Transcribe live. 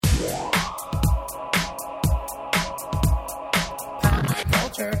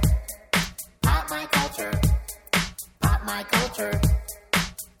culture. Pop my culture. Pop my culture.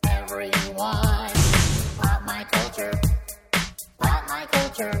 Everyone. Pop my culture. Pop my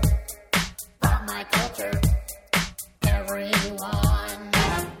culture. Pop my culture. Everyone.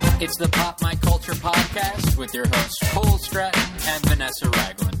 It's the Pop My Culture podcast with your hosts Cole Stratton and Vanessa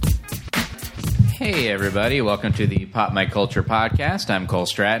Ragland. Hey everybody, welcome to the Pop My Culture podcast. I'm Cole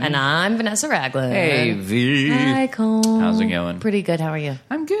Stratton. And I'm Vanessa Ragland. Hey V. Hi, Cole. How's it going? Pretty good. How are you?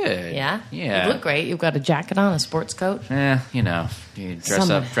 I'm good. Yeah? Yeah. You look great. You've got a jacket on, a sports coat. You know, you dress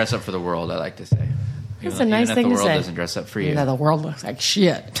up for the world, I like to say. That's a nice thing to say. Even if the world doesn't dress up for you. You know, the world looks like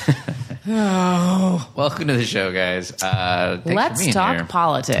shit. Oh. Welcome to the show, guys. Thanks Let's for being talk here.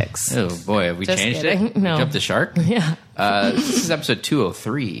 politics. Oh boy, have we Just changed kidding. it? No. We jumped the shark? Yeah. This is episode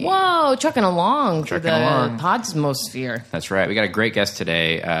 203. Whoa, trucking along through Trucking the along. Podsmosphere. That's right. We got a great guest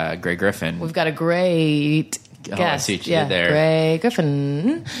today, Gray Griffin. We've got a great I guest. see what you did there. Gray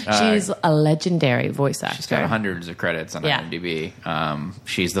Griffin. She's a legendary voice actor. She's got hundreds of credits on Yeah. IMDb.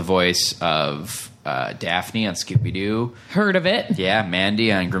 She's the voice of Daphne on Scooby-Doo. Heard of it. Yeah,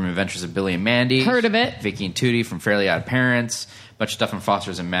 Mandy on Grim Adventures of Billy and Mandy. Heard of it. Vicky and Tootie from Fairly Odd Parents. A bunch of stuff from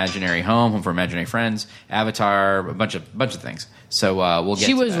Foster's Imaginary Home for Imaginary Friends. Avatar, a bunch of things. So we'll get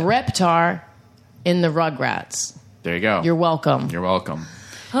She to was that. Reptar in the Rugrats. There you go. You're welcome. You're welcome.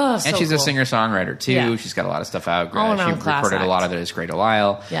 Oh, And so she's a cool. singer-songwriter, too. Yeah. She's got a lot of stuff out. All She around class recorded a act. lot of it as Great a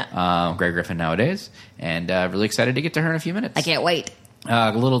While. Yeah. Gray Griffin nowadays. And really excited to get to her in a few minutes. I can't wait.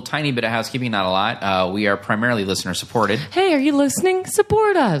 A little tiny bit of housekeeping, not a lot. We are primarily listener-supported. Hey, are you listening?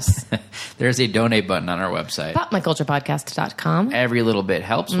 Support us. There's a donate button on our website. PopMyCulturePodcast.com. Every little bit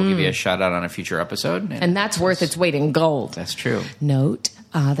helps. We'll give you a shout-out on a future episode. And that's worth its weight in gold. That's true. Note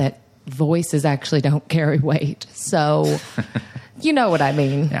that voices actually don't carry weight. So, you know what I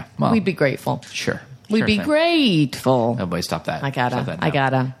mean. Yeah, well, we'd be grateful. Sure. We'd Sure be thing. grateful. Oh, boy, stop that. I Stop that now.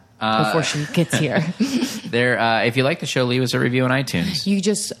 gotta. Before she gets here. If you like the show, leave us a review on iTunes. You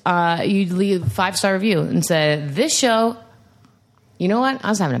just, you leave a 5-star review and say, this show, you know what? I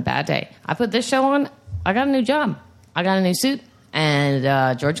was having a bad day. I put this show on. I got a new job. I got a new suit. And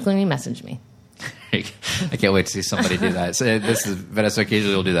George Clooney messaged me. I can't wait to see somebody do that. So Vanessa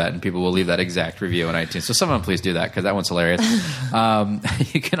occasionally will do that, and people will leave that exact review on iTunes. So someone please do that, because that one's hilarious.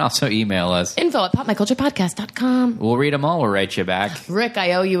 You can also email us. info@popmyculturepodcast.com. We'll read them all. We'll write you back. Rick,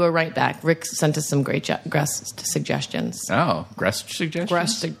 I owe you a write back. Rick sent us some great guest suggestions. Oh, guest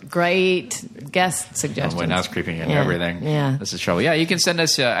suggestions? Great guest suggestions. Oh, wait, now it's creeping into Yeah. everything. Yeah. This is trouble. Yeah, you can send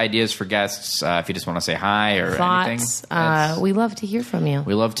us ideas for guests if you just want to say hi or Thoughts. anything. We love to hear from you.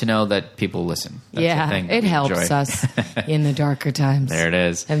 We love to know that people listen. That's the Yeah, thing that it we helps enjoy. us in the darker times. There it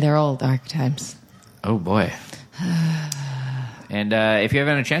is. And they're all dark times. Oh, boy. And if you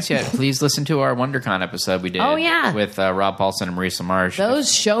haven't had a chance yet, please listen to our WonderCon episode we did Oh, yeah. with Rob Paulson and Marisa Marsh.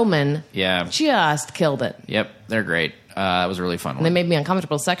 Those showmen Yeah. just killed it. Yep, they're great. It was a really fun And they one. made me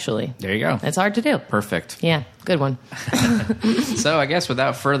uncomfortable sexually. There you go. It's hard to do. Perfect. Yeah, good one. So I guess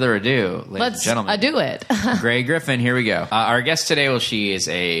without further ado, ladies Let's and gentlemen. do it. Gray Griffin, here we go. Our guest today, well, she is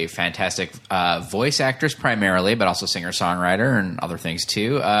a fantastic voice actress primarily, but also singer-songwriter and other things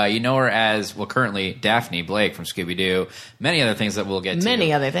too. You know her as, well, currently Daphne Blake from Scooby-Doo. Many other things that we'll get to.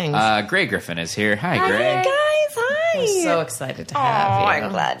 Many other things. Gray Griffin is here. Hi, Hi, Gray. guys. Hi. I'm so excited to have you. I'm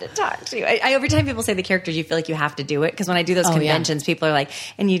glad to talk to you. Every time people say the characters, you feel like you have to do it. Because when I do those Oh, yeah. conventions, people are like,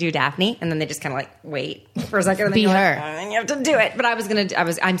 and you do Daphne? And then they just kind of like, wait for a second. And then Be you're her. Like, and you have to do it. But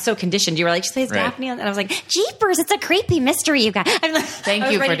I'm so conditioned. You were like, she plays Right. Daphne. And I was like, jeepers, it's a creepy mystery you got. I'm like, Thank I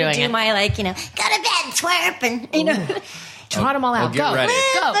was you for ready doing to do it. my, like, go to bed, twerp. And, you know. Trot them all out. Get Go. ready.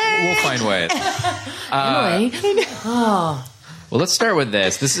 Go. We'll find ways. Emily. Well, let's start with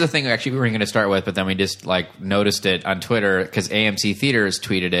this. This is a thing actually we were going to start with, but then we just noticed it on Twitter because AMC Theaters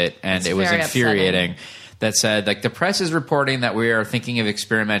tweeted it, and It's it was very infuriating. That said, the press is reporting that we are thinking of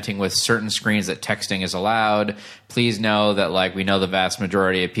experimenting with certain screens that texting is allowed. Please know that we know the vast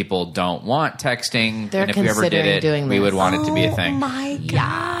majority of people don't want texting, They're and if we ever did considering it, doing we this. would want it to be a Oh thing. my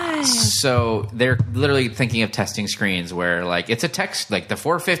gosh. So they're literally thinking of testing screens where it's a text, the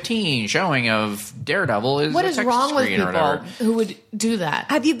 4:15 showing of Daredevil is What a is text wrong with screen or people whatever. who would do that?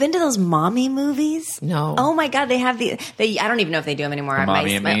 Have you been to those mommy movies? No. Oh my god, they have I don't even know if they do them anymore. The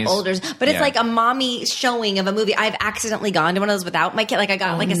mommy my movies? older, but it's Yeah. like a mommy showing of a movie. I've accidentally gone to one of those without my kid. I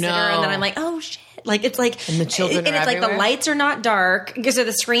got a sitter, no. and then I'm like, oh shit. It's And the children and are it's the everywhere? lights are not dark because of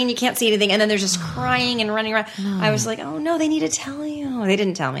the screen you can't see anything, and then there's just crying and running around. I was like, oh no, they need to tell you. They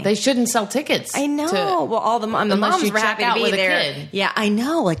didn't tell me. They shouldn't sell tickets. I know. to- well, all the Unless moms you were check happy out to with be a there. kid. Yeah, I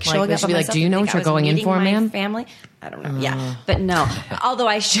know. Showing they up should by be like, myself do you to know think what I you're was going in meeting for, my ma'am? Family. I don't know. Yeah, but no. Although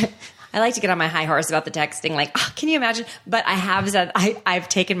I like to get on my high horse about the texting. Like, can you imagine? But I have said I've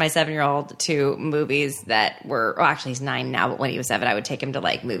taken my 7-year-old to movies that were. Well, actually, he's 9 now, but when he was 7, I would take him to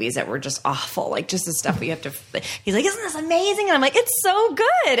like movies that were just awful, like just the stuff you have to. He's like, "Isn't this amazing?" And I'm like, "It's so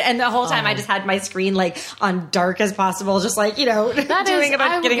good." And the whole time, I just had my screen like on dark as possible, just like getting a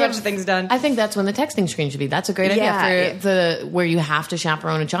bunch of things done. I think that's when the texting screen should be. That's a great idea for where you have to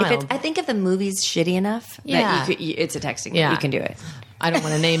chaperone a child. I think if the movie's shitty enough, that it's a texting. Yeah. You can do it. I don't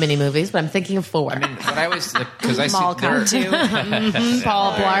want to name any movies, but I'm thinking of 4. I mean, what I always because I Mall see Cop 2.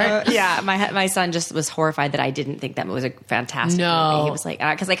 Paul Blart. Yeah, my son just was horrified that I didn't think that was a fantastic movie. He was like,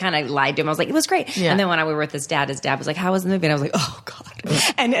 because I kind of lied to him. I was like, it was great. Yeah. And then when I was with his dad was like, how was the movie? And I was like, oh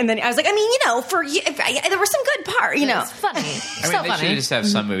God. And then I was like, I mean, for you, there were some good parts. It's funny. I mean, they should just have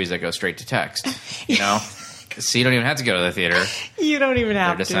some movies that go straight to text. So you don't even have to go to the theater. You don't even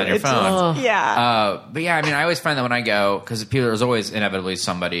have just to. on your phone. But yeah, I mean, I always find that when I go, because there's always inevitably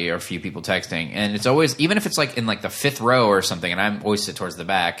somebody or a few people texting, and it's always, even if it's like in like the 5th row or something, and I'm always sit towards the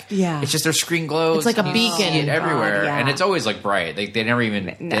back. Yeah, it's just their screen glows. It's like a you beacon see it everywhere, yeah. and it's always like bright. They never even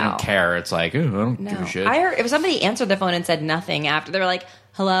they don't care. It's like, I don't give a shit. I heard if somebody answered the phone and said nothing after, they were like,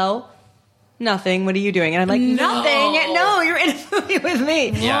 "Hello." Nothing. What are you doing? And I'm like, nothing. No, you're in a movie with me.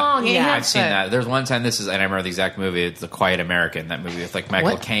 Yeah, I've seen answer. that. There's one time, and I remember the exact movie. It's The Quiet American. That movie with like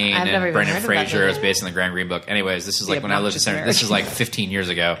Michael Caine I've never and even Brendan heard of that Fraser. movie. It's based on the Graham Greene book. Anyways, this is like The when I lived in Obnoxious This is like 15 years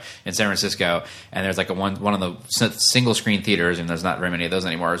ago in San Francisco, and there's like one of the single screen theaters, and there's not very many of those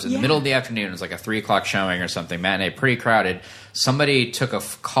anymore. It was in the middle of the afternoon. It was like a 3:00 showing or something, matinee, pretty crowded. Somebody took a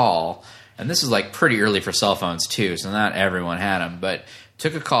call, and this is like pretty early for cell phones too, so not everyone had them, but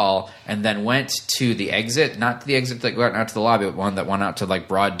took a call and then went to the exit, not to the exit that went out to the lobby, but one that went out to like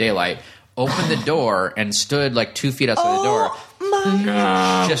broad daylight, opened the door and stood like 2 feet outside the door.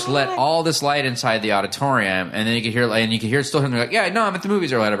 Just let all this light inside the auditorium, and then you could hear still hearing like, yeah, no, I'm at the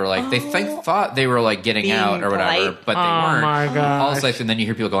movies or whatever. Like they thought they were like getting out or whatever, polite. but they weren't. My God. All this light, and then you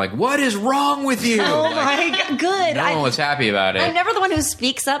hear people go like, "What is wrong with you?" Oh Like, my God. Good. no one was happy about it. I'm never the one who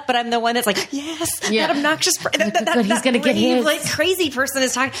speaks up, but I'm the one that's like, yes, Yeah. that obnoxious, But he's gonna get his. like crazy person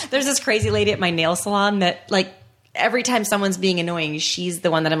is talking. There's this crazy lady at my nail salon that like every time someone's being annoying, she's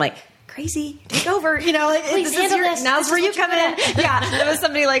the one that I'm like, crazy, take over. Like Please handle this. Now's This where is you what you're come in. good Yeah, there was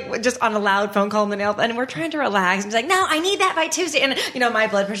somebody like just on a loud phone call in the nail, and we're trying to relax. And she's like, no, I need that by Tuesday. And my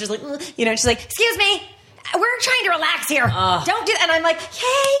blood pressure's like, she's like, excuse me. We're trying to relax here. Don't do that. And I'm like,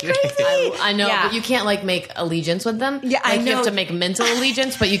 yay, crazy. I know, Yeah. but you can't like make allegiance with them. Yeah, I like, You have know. to make mental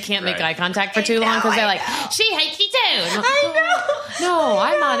allegiance, but you can't make Right. eye contact for too long because they're like, she hates you too. I know. No,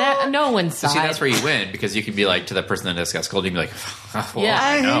 I'm on no one's So side. see, that's where you win, because you can be like to the person that just got scolded, you can be like, well, Yeah.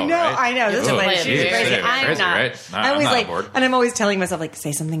 I know. Right? I know. This is Oh, like geez, she's crazy. crazy, I'm not. right? No, I I'm always not on like, board. and I'm always telling myself like,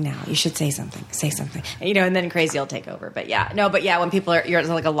 say something now. You should say something. Say something. And then crazy will take over. But when people you're at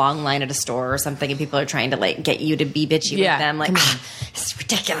like a long line at a store or something, and people are trying to like get you to be bitchy Yeah, with them, like, come on. it's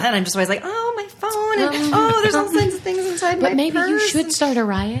ridiculous. And I'm just always like, oh, my phone, and there's all kinds of things inside my But maybe you purse. should start a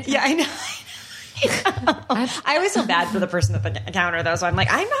riot. Yeah, I know. I always feel bad for the person at the counter, though. So I'm like,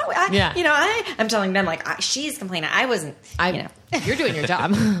 I'm not. Yeah. I'm telling them like, she's complaining. I wasn't. You're doing your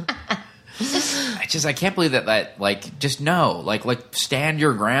job. I can't believe that like, just no, like stand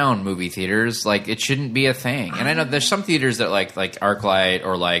your ground, movie theaters. Like, it shouldn't be a thing. And I know there's some theaters that like ArcLight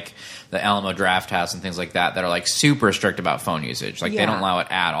or like the Alamo Drafthouse and things like that are like super strict about phone usage. Like, they don't allow it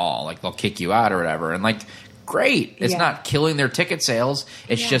at all. Like, they'll kick you out or whatever. And like, great. It's not killing their ticket sales.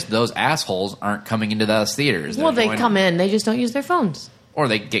 It's just those assholes aren't coming into those theaters. Well, They're they going- come in, they just don't use their phones. or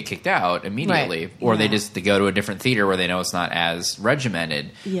they get kicked out immediately, Right. or they go to a different theater where they know it's not as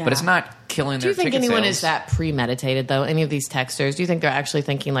regimented. Yeah. But it's not killing Do their you think ticket anyone sales. is that premeditated though? Any of these texters? Do you think they're actually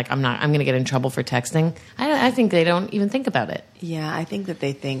thinking like I'm going to get in trouble for texting? I think they don't even think about it. Yeah, I think that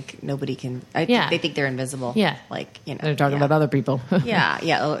they think nobody can. Yeah. They think they're invisible. Yeah. like They're talking yeah. about other people. yeah.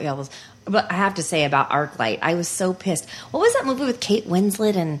 But I have to say about ArcLight, I was so pissed. What was that movie with Kate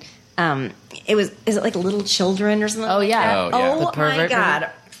Winslet and is it like Little Children or something? Oh, like yeah. that? Oh, yeah. The my pervert God!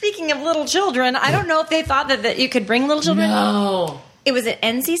 Speaking of little children, I don't know if they thought that you could bring little children. No. It was an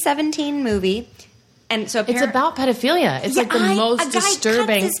NC-17 movie, and so It's about pedophilia. It's like the a most guy cuts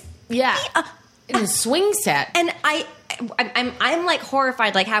disturbing. his- Yeah. In a swing set. And I'm like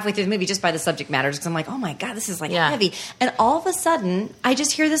horrified like halfway through the movie just by the subject matter because I'm like, oh my God, this is like Yeah. heavy. And all of a sudden, I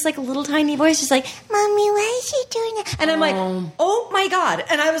just hear this like little tiny voice just like, Mommy, why is she doing that? And I'm like, oh my God.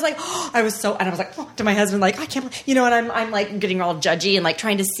 And I was like, I was to my husband, like, I can't believe, and I'm like getting all judgy and like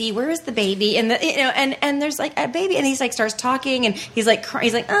trying to see where is the baby and and there's like a baby and he's like starts talking and he's like,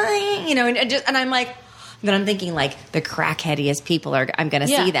 and I'm like, then I'm thinking like the crackheadiest people I'm going to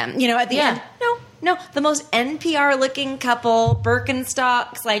Yeah. see them, at the Yeah. end. No. No, the most NPR looking couple,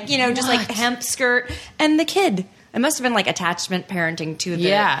 Birkenstocks, like, just like hemp skirt, and the kid. It must have been like attachment parenting to the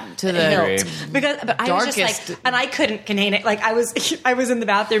hilt. But I was just like, and I couldn't contain it. Like I was in the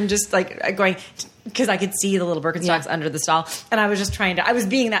bathroom just like going, because I could see the little Birkenstocks under the stall, and I was just I was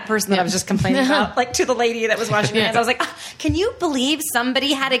being that person that I was just complaining about, like to the lady that was washing her hands. I was like, can you believe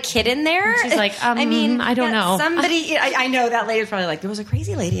somebody had a kid in there? And she's like, I don't know. Somebody, I know that lady was probably like, there was a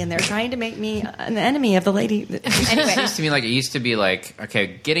crazy lady in there trying to make me an enemy of the lady. Anyway, it used to be like,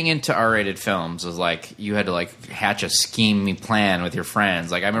 okay, getting into R-rated films was like, you had to like hatch a scheme plan with your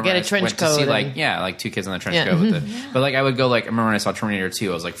friends. Like I remember get a I trench went coat to see and- like two kids in the trench coat with it. But like I would go like, I remember when I saw Terminator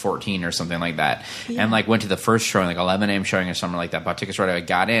 2, I was like 14 or something like that. And like went to the first showing, like 11 a.m. showing or something like that. Bought tickets right away,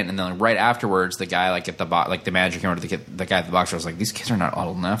 got in, and then like, right afterwards, the guy like at the like the manager came over to the guy at the box. I was like, these kids are not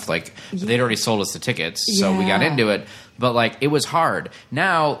old enough. Like they'd already sold us the tickets, so we got into it. But like it was hard.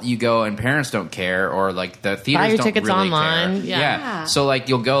 Now you go and parents don't care, or like the theaters buy your don't tickets really online. care. Yeah. So like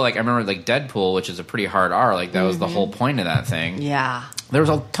you'll go like I remember like Deadpool, which is a pretty hard R. Like that was the whole point of that thing. Yeah. There was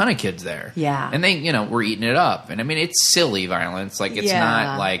a ton of kids there. Yeah. And they, were eating it up. And I mean, it's silly violence. Like, it's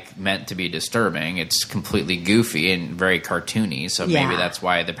not, like, meant to be disturbing. It's completely goofy and very cartoony. So maybe that's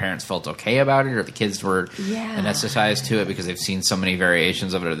why the parents felt okay about it, or the kids were anesthetized to it because they've seen so many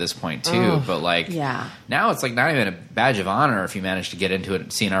variations of it at this point, too. But, like, now it's, like, not even a badge of honor if you manage to get into it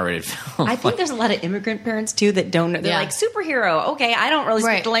and see an R-rated film. I think there's a lot of immigrant parents, too, that don't know. They're like, superhero. Okay, I don't really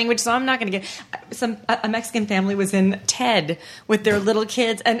speak the language, so I'm not going to get... A Mexican family was in TED with their little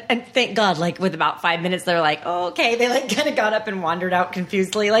kids, and thank God, like with about 5 minutes, they're like, oh, okay. They like kind of got up and wandered out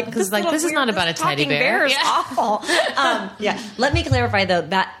confusedly, like this is not about a teddy bear. Is awful. Let me clarify though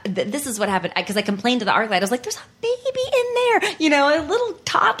that this is what happened because I complained to the ArcLight. I was like, there's a baby in there, a little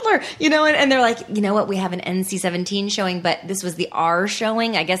toddler, and they're like, you know what? We have an NC-17 showing, but this was the R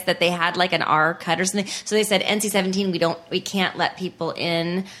showing. I guess that they had like an R cut or something. So they said NC-17, we can't let people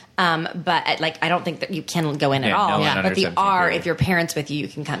in. But I don't think that you can go in at all. But the R, if your parents with you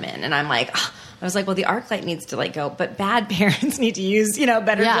can come in. And I'm like, I was like, well, the ArcLight needs to like go, but bad parents need to use,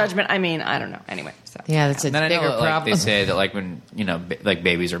 better judgment. I mean, I don't know. Anyway, so that's a bigger problem. Like, they say that like when like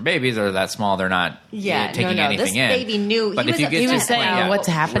babies are that small, they're not taking anything this in. Baby knew. But he was saying what's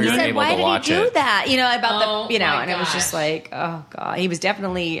happening. He said, "Why did he do that?" About and it was just like, oh god, he was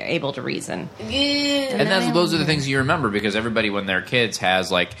definitely able to reason. And those are the things you remember because everybody when they're kids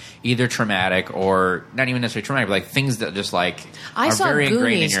has like either traumatic or not even necessarily traumatic, but like things that just like are very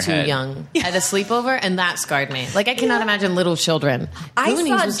ingrained in your head. I saw Goonies too young at a sleepover, and that scarred me. Like I cannot imagine little children.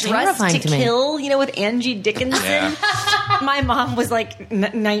 Goonies was terrifying to me. Kill, with Angie Dickinson. Yeah. My mom was like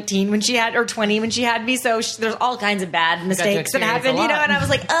 19 when she had, or 20 when she had me. So there's all kinds of bad mistakes that happened, and I was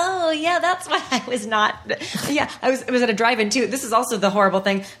like, oh yeah, that's why I was not. Yeah, it was at a drive-in too. This is also the horrible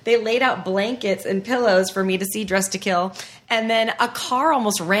thing. They laid out blankets and pillows for me to see Dressed to Kill. And then a car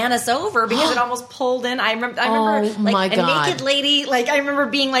almost ran us over because it almost pulled in. I remember like a naked lady. Like I remember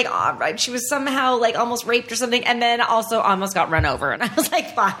being like, she was somehow like almost raped or something, and then also almost got run over. And I was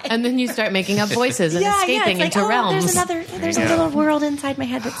like, fine. And then you start making up voices and escaping into realms. There's a little world inside my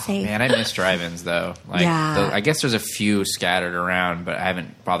head that's safe. Man, I miss drive-ins though. Like, I guess there's a few scattered around, but I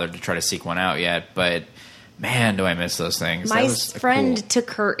haven't bothered to try to seek one out yet. But man, do I miss those things. My friend took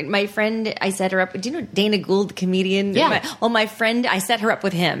her. My friend, I set her up. Do you know Dana Gould, the comedian? Yeah. My friend, I set her up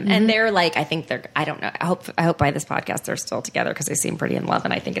with him, and they're like, I don't know. I hope by this podcast they're still together because they seem pretty in love,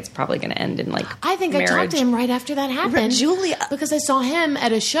 and I think it's probably going to end in like. I think marriage. I talked to him right after that happened, Julia, because I saw him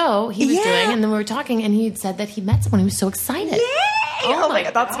at a show he was doing, and then we were talking, and he had said that he met someone. He was so excited. Oh my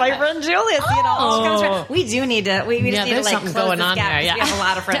God, that's my friend Julia. We do need to. We need to like close going on there. Yeah. We have a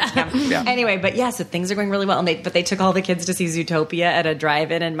lot of friends. Anyway, but so things are going really well. And they took all the kids to see Zootopia at a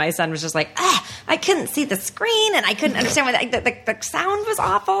drive-in, and my son was just like, I couldn't see the screen, and I couldn't understand why the sound was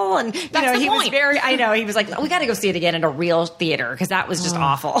awful, and he was very. I know he was like, we got to go see it again in a real theater because that was just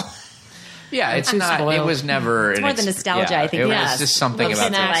awful. Yeah, it's not. Spoiled. It was never. It's more than nostalgia. I think it was just something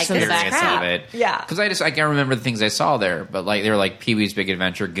about the experience of it. Yeah, because I can't remember the things I saw there, but like they were like Pee-wee's Big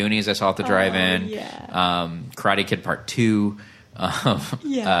Adventure, Goonies. I saw at the drive-in. Karate Kid Part 2.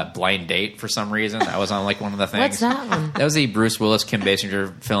 Blind Date for some reason. That was on like one of the things. What's that one? That was the Bruce Willis, Kim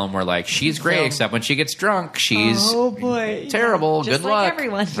Basinger film where like she's great except when she gets drunk she's terrible. Just Good like luck.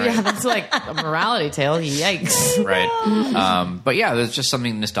 Everyone. Right. Yeah, that's like a morality tale. Yikes! Right. But yeah, there's just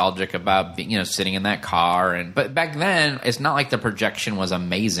something nostalgic about sitting in that car. But back then, it's not like the projection was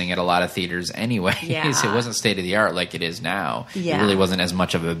amazing at a lot of theaters. Anyways, it wasn't state of the art like it is now. Yeah. It really wasn't as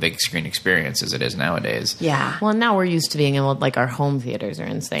much of a big screen experience as it is nowadays. Yeah. Well, now we're used to being able, like, our home theaters are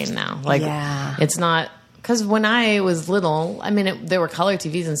insane now. Like, it's not Because when I was little, I mean, there were color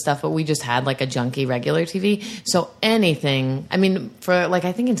TVs and stuff, but we just had like a junky regular TV. So anything, I mean, for like,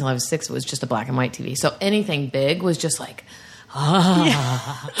 I think until I was 6, it was just a black and white TV. So anything big was just like,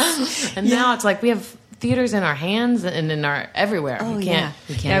 And now it's like we have theaters in our hands and in our everywhere. Oh, we can't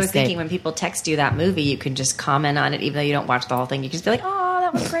I was escape. thinking when people text you that movie, you can just comment on it, even though you don't watch the whole thing. You can just be like, "Oh,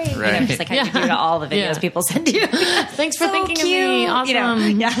 that was great!" You know, Right. just like how you do to all the videos Yeah. people send you. Thanks for So thinking of cute. me. Awesome. You know,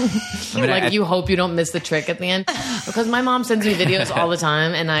 yeah. I mean, Like you hope you don't miss the trick at the end, because my mom sends me videos all the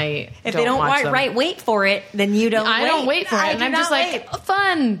time, and If they don't watch them. wait for it, then you don't. I don't wait for it, I and do I'm not just like wait.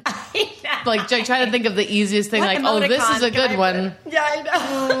 fun. Like I try to think of the easiest thing. What Like, oh, this emoticon is a can I good put? one. Yeah, I know.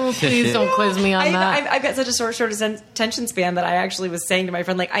 Oh, please don't quiz me on that. I've got such a short attention span that I actually was saying to my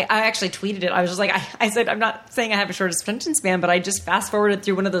friend, like, I actually tweeted it. I was just like, I said, I'm not saying I have a short attention span, but I just fast forwarded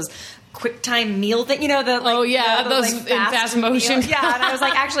through one of those QuickTime meal thing, you know, the like, Oh, yeah, you know, those in fast motion. meals. Yeah, and I was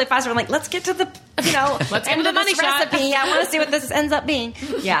like, actually fast forward. I'm like, let's get to the, you know, Let's end get to of the money this shot. recipe. I want to see what this ends up being.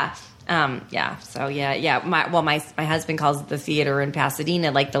 Yeah. Yeah. So yeah. My husband calls the theater in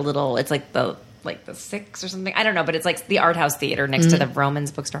Pasadena like the little. It's like the Six or something. I don't know, but it's like the art house theater next to the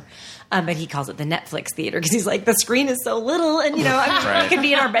Romans bookstore. But he calls it the Netflix theater because he's like the screen is so little, and you know, Right. we could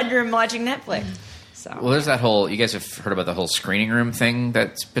be in our bedroom watching Netflix. So Well, there's that whole. You guys have heard about the whole screening room thing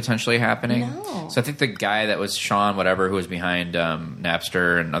that's potentially happening. No. So I think the guy that was Sean, whatever, who was behind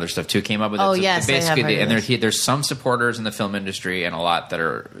Napster and other stuff too, came up with it. Oh, So yes, I have basically, heard of this. there's some supporters in the film industry and a lot that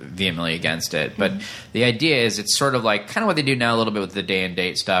are vehemently against it. But the idea is, it's sort of like kind of what they do now a little bit with the day and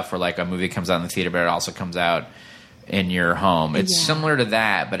date stuff, where like a movie comes out in the theater, but it also comes out in your home. It's similar to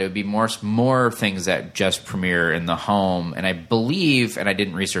that, but it would be more things that just premiere in the home. And I believe, and I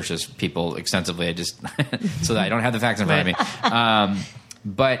didn't research this people extensively, I just so that I don't have the facts in front of me.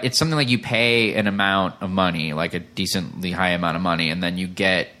 But it's something like you pay an amount of money, like a decently high amount of money, and then you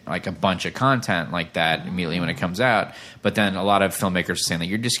get like a bunch of content like that immediately when it comes out. But then a lot of filmmakers are saying that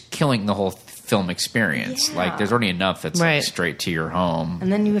you're just killing the whole film experience. Yeah. Like there's already enough that's Right. like straight to your home.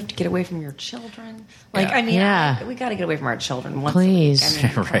 and then you have to get away from your children. Like, Yeah. I mean, Yeah. we got to get away from our children once Please. a week. I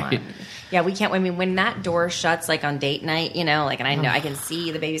mean, come Right. on. Yeah, we can't. I mean, when that door shuts, like on date night, you know, like, and I know I can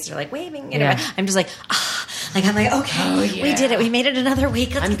see the babysitter like waving. You know, Yeah. I'm just like, like I'm like, okay, we did it. We made it another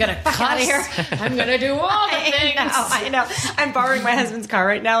week. Let's I'm get gonna the fuck out of here. cuss. I'm gonna do all the things. I know. I'm borrowing my husband's car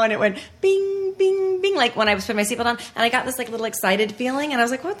right now, and it went bing, bing, bing, like when I was putting my seatbelt on, and I got this like little excited feeling, and I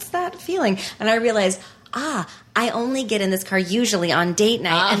was like, "What's that feeling?" And I realized, I only get in this car usually on date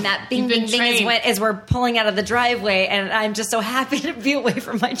night, and that bing, you've been bing, bing is trained. when as we're pulling out of the driveway, and I'm just so happy to be away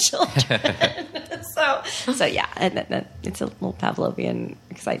from my children. so yeah, and it's a little Pavlovian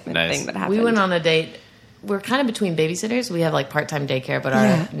excitement Nice. thing that happened. We went on a date. We're kind of between babysitters. We have like part-time daycare, but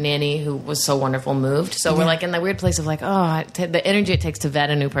our nanny, who was so wonderful, moved. So we're like in the weird place of like, the energy it takes to vet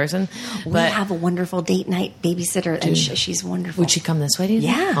a new person. We But have a wonderful date night babysitter, and she's wonderful. would she come this way? Do you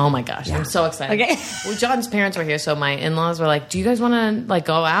think? Yeah. Oh my gosh, Yeah. I'm so excited. Okay. Well, John's parents were here, so my in-laws were like, "Do you guys want to like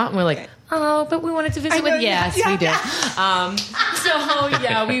go out?" And we're like, "Oh, but we wanted to visit I know, with." Yes, yeah, we do. yeah. So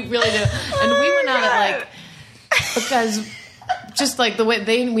yeah, we really do. And we went out at like because. Just like the way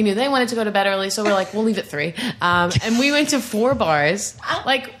we knew they wanted to go to bed early, so we're like, we'll leave at 3. And we went to 4 bars.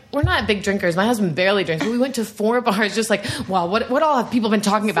 Like, we're not big drinkers. My husband barely drinks, but we went to 4 bars. Just like, wow, what all have people been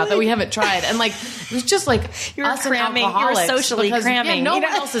talking about that we haven't tried? And like, it was just like You were us and cramming. You were alcoholics socially because, cramming, Yeah, no you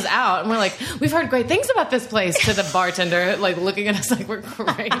one know? else is out, and we're like, we've heard great things about this place. To the bartender, like looking at us like we're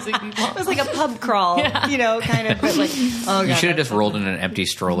crazy people. It was like a pub crawl, you know, kind of. But like, oh, You God, should have just rolled in an empty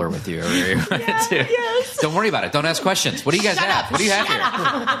stroller with you. Everywhere you went to. yes. Don't worry about it. Don't ask questions. What do you guys have? What do you have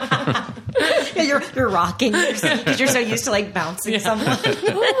here? Yeah, you're rocking because you're so used to like bouncing someone.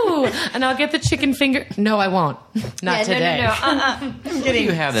 Ooh, and I'll get the chicken finger. No, I won't. Not Yeah, today. No. I'm What do getting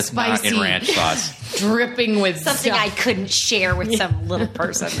you have that's not Spicy. in ranch sauce? Dripping with something stuff. I couldn't share with some little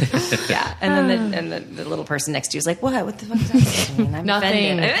person. Yeah, and then the little person next to you is like, "What? What the fuck is that?" And I'm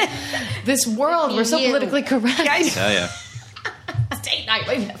Nothing. offended. This world, we're so You. politically correct. Hell yeah. Date night,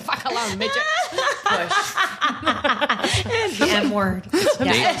 leave the fuck alone, midget. Push. The M word.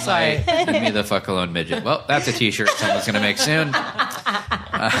 Yeah. Date Sorry. night, Leave me the fuck alone midget. Well, that's a t-shirt someone's going to make soon.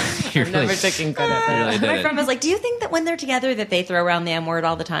 You really, Never taking credit for you that. really did My it. friend was like, "Do you think that when they're together that they throw around the M word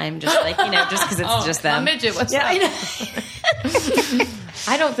all the time, just like just because it's just them?" A midget, what's Yeah, up? I know.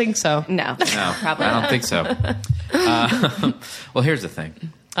 I don't think so. No, No, probably I not. don't think so. Well, here's the thing.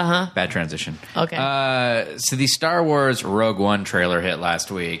 Bad transition. Okay. So the Star Wars Rogue One trailer hit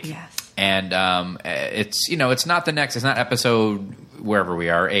last week. Yes. And it's not the next. It's not episode wherever we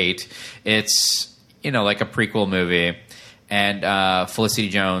are 8. It's like a prequel movie, and Felicity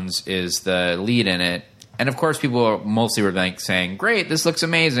Jones is the lead in it. And of course, people mostly were like saying, "Great, this looks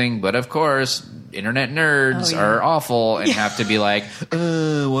amazing," but of course, internet nerds are awful and have to be like,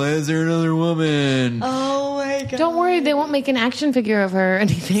 "Why is there another woman?" Oh my god! Don't worry, they won't make an action figure of her or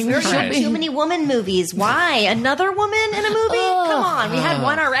anything. There's Right. too many woman movies. Why? Another woman in a movie? Come on, we had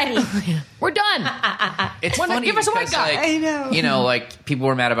one already. We're done. It's Why not funny give us a white because, guy? like, I know. You know, like people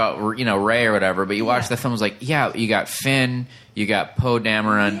were mad about Ray or whatever, but you watch the film, it was like, yeah, you got Finn, you got Poe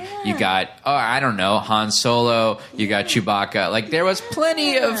Dameron, you got I don't know, Han Solo, you got Chewbacca. Like there was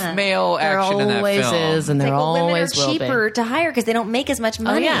plenty of male There action in that always film. is, and there Like, well, women are always will be. cheaper to hire because they don't make as much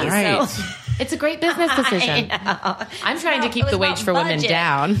money. yeah. Right. So. It's a great business decision. I'm trying to keep the wage for women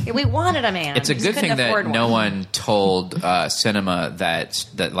down. We wanted a man. It's a We good just thing couldn't that afford no one. one told cinema that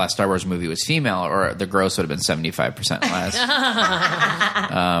last Star Wars movie was female, or the gross would have been 75% less.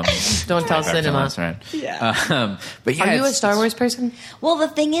 Don't tell cinema. Less, right? Yeah. But yeah, Are you a it's- Star Wars person? Well, the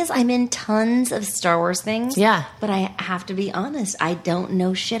thing is, I'm in tons of Star Wars things. Yeah. but I have to be honest. I don't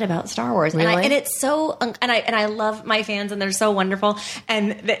know shit about Star Wars, Really? and it's so. And I love my fans, and they're so wonderful.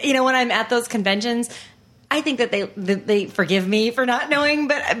 And when I'm at those conventions, I think that they forgive me for not knowing,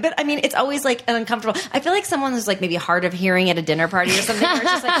 but I mean, it's always like an uncomfortable. I feel like someone who's like maybe hard of hearing at a dinner party or something. Where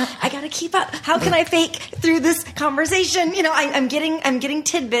it's just like, I got to keep up. How can I fake through this conversation? I'm getting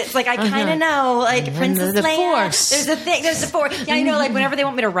tidbits. Like I kind of know, like Princess the Leia. Force. There's a thing. There's a Force. Yeah, I know. Like whenever they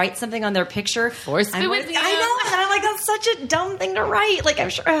want me to write something on their picture, Force be with you. I know, and I'm like, that's such a dumb thing to write. Like I'm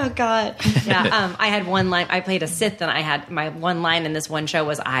sure. Oh god. Yeah. I had one line. I played a Sith, and I had my one line in this one show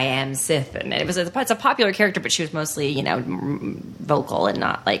was "I am Sith," and it's a popular character, but she was mostly vocal and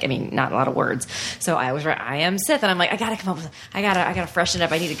not not a lot of words. So I was right. I am Sith, and I'm like, I gotta come up with. I gotta freshen it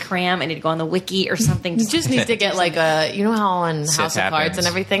up. I need to cram. I need to go on the wiki or something. You just need to get like a, you know how on House of happens. Cards and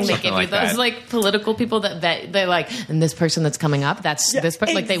everything they Something give you like those that. like political people that they're like, and this person that's coming up, that's this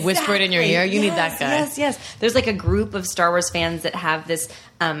person, like they whisper it in your ear. You need that guy. Yes. There's like a group of Star Wars fans that have this.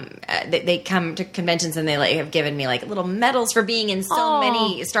 They come to conventions and they like have given me like little medals for being in so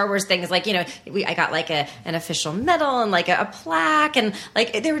many Star Wars things. Like I got like an official medal and like a plaque, and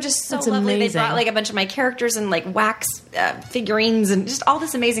like they were just so That's lovely. amazing. They brought like a bunch of my characters and like wax figurines and just all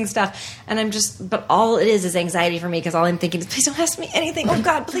this amazing stuff. And but all it is anxiety for me because all I'm thinking is, please don't ask me anything. Oh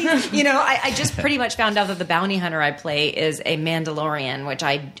God, please. I just pretty much found out that the bounty hunter I play is a Mandalorian, which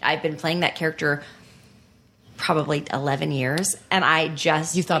I've been playing that character probably 11 years, and I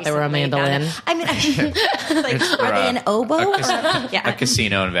just You thought they were a recently found mandolin? it. I mean, like, for, are they an oboe? a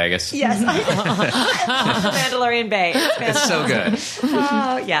casino in Vegas. Yes, Mandalorian Bay. It's so good.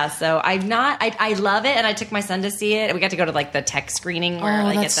 Oh yeah, so I'm not. I love it, and I took my son to see it. We got to go to like the tech screening where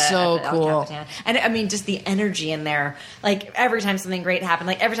like that's at the, so at the El cool. Capitan. And I mean, just the energy in there. Like every time something great happened,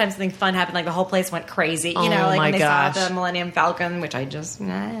 like every time something fun happened, like the whole place went crazy. Oh, Like my when they gosh. saw the Millennium Falcon, which I just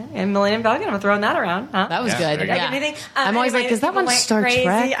and Millennium Falcon, I'm throwing that around. Huh? That was Yeah, good. very Did I good. get anything? I'm always like, is that people one went Star crazy.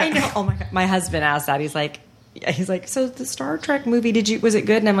 Trek? I know. Oh my god, my husband asked that. He's like, so the Star Trek movie, was it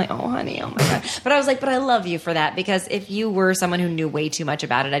good? And I'm like, oh honey, oh my god. But I was like, but I love you for that, because if you were someone who knew way too much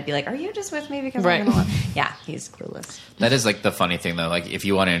about it, I'd be like, are you just with me because Right. I'm gonna yeah, he's clueless. That is like the funny thing though. Like if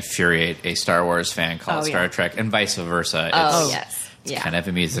you want to infuriate a Star Wars fan, call it Oh, Star yeah. Trek, and vice versa. Oh It's, yes. it's Yeah. kind of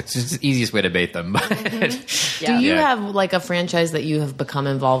amusing. It's just the easiest way to bait them. Do you Yeah. have like a franchise that you have become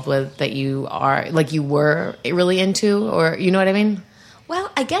involved with that you are like you were really into, or you know what I mean? Well,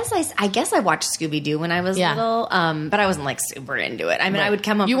 I guess I watched Scooby Doo when I was Yeah. little, but I wasn't like super into it. I mean, Right. I would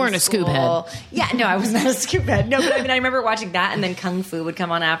come up. You from weren't a Scoob school- head. Yeah, no, I was not a Scoob head. No, but I mean, I remember watching that, and then Kung Fu would come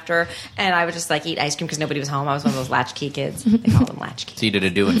on after, and I would just like eat ice cream because nobody was home. I was one of those latchkey kids. They call them latchkey. So you did a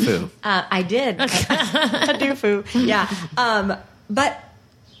do and foo. I did. A do-foo. Yeah. But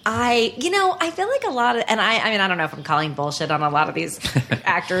I feel like a lot of, and I mean, I don't know if I'm calling bullshit on a lot of these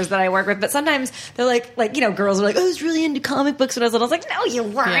actors that I work with, but sometimes they're like, girls are like, oh, I was really into comic books when I was little. I was like, no, you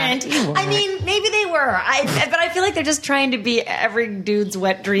weren't. Yeah, you weren't. I mean, maybe they were. But I feel like they're just trying to be every dude's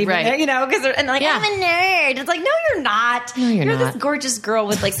wet dream. Right. Because they're like, Yeah. I'm a nerd. It's like, no, you're not. No, you're this not. gorgeous girl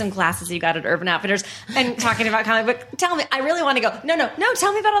with like some glasses you got at Urban Outfitters and talking about comic book. Tell me, I really want to go, no,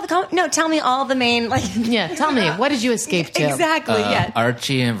 tell me about all the comic, no, tell me all the main, like, Yeah, tell me, what did you escape to? exactly, yeah.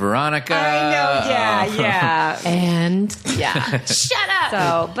 Archie and Veronica. I know, yeah. And Yeah. Shut up.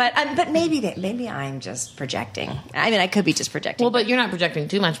 So, but maybe I'm just projecting. I mean, I could be just projecting. well, but you're not projecting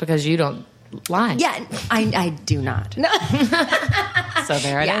too much because you don't lie. yeah, I do not. No. So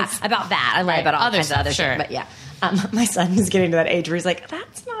there it is. Yeah, about that. I lie Right. about all Other kinds of other stuff, sure. shit. But yeah, my son is getting to that age where he's like,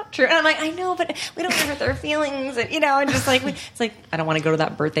 "That's not true," and I'm like, "I know, but we don't want to hurt their feelings," and and just like it's like I don't want to go to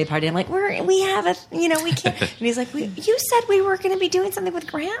that birthday party. I'm like, we have a, we can't. And he's like, "You said we were going to be doing something with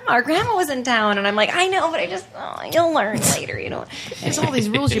Grandma. Our Grandma was in town," and I'm like, "I know, but you'll learn later, There's all these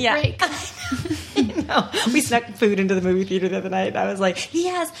rules you Yeah. break. know. We snuck food into the movie theater the other night. I was like, he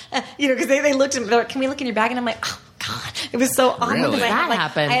has, because they looked at me, they're like, can we look in your bag? And I'm like, oh, God. It was so awkward. Really? because That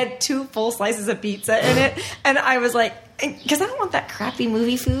happened. I had 2 full slices of pizza in it. And I was like, because I don't want that crappy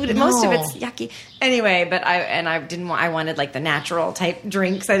movie food. And most of No. it's yucky. Anyway, but I wanted like the natural type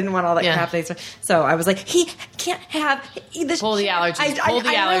drinks. I didn't want all that crap. So I was like, he can't have this. Pull the allergies. I Pull the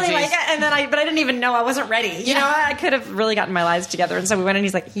really allergies. like it. And then but I didn't even know I wasn't ready. You know, I could have really gotten my lives together. And so we went and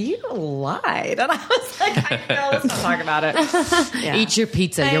he's like, you lied. And I was like, I know, let's not talk about it. Yeah. Eat your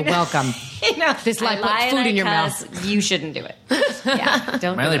pizza. You're welcome. This life puts food in your mouth. You shouldn't do it. Yeah,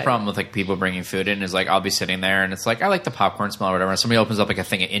 don't. My do only it. problem with like people bringing food in is like I'll be sitting there and it's like I like the popcorn smell or whatever. And somebody opens up like a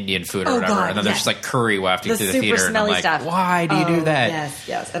thing of Indian food or Oh, whatever, God, and then there's yes. just like curry wafting The through the super theater, and I'm smelly like, stuff. why do you do that?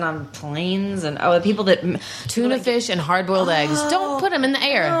 Yes, and on planes and the people that Tuna fish and hard-boiled eggs. Don't put them in the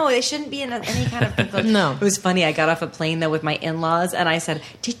air. No, they shouldn't be in any kind of. No. It was funny. I got off a plane though with my in-laws, and I said,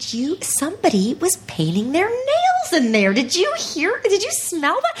 Somebody was painting their nails in there. Did you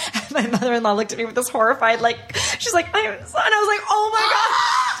smell that?" And my mother-in-law looked at me with this horrified, she's like, and I was like, "Oh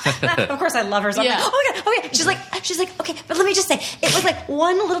my God." And of course, I love her. So I'm Yeah. like, "Oh my God, okay." She's like, "Okay, but let me just say, it was like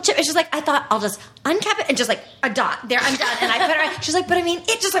one little chip." And she's like, "I thought I'll just uncap it and just like a dot there, I'm done." And I put it. She's like, "But I mean,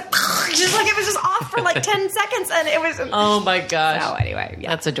 it just like, she's like, it was just off for like 10 seconds, and it was." Oh my gosh. So anyway, yeah.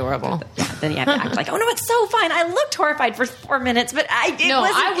 That's adorable. Then you have to act like, "Oh no, it's so fine." I looked horrified for 4 minutes, but I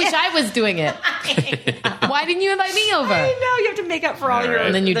wish I was doing it. Why didn't you invite me over? I know you have to make up for all your.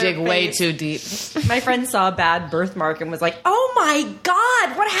 And then you their dig way face. too deep. My friend saw a bad birthmark and was like, "Oh my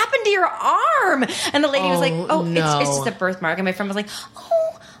God, what happened to your arm?" And the lady was like, Oh, "Oh, no. it's just a birthmark." And my friend was like,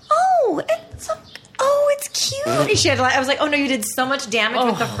 it's cute. And she had I was like, "Oh no, you did so much damage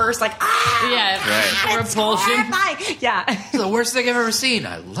with the first Yeah, Right. it's repulsion. horrifying." Yeah. It's the worst thing I've ever seen.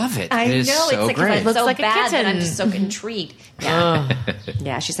 I love it. I It is know so it's like great. it's Looks so like a bad that I'm kitten. just so intrigued. Yeah,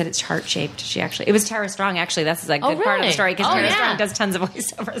 yeah. She said it's heart shaped. It was Tara Strong. Actually, that's a good part of the really? story because Oh, Tara yeah. Strong does tons of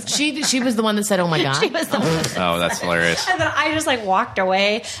voiceovers. She was the one that said, "Oh my God." She was the one. Oh, that's hilarious. And then I just walked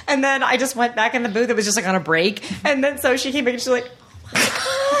away, and then I just went back in the booth. It was just on a break, and then so she came back and she's like,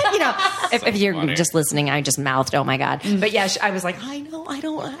 "Oh my God." If you're funny. just listening, I just mouthed, "Oh my God!" But yeah, I was like, "I know,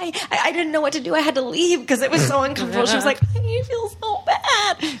 I didn't know what to do. I had to leave because it was so uncomfortable." She was like, "I feel so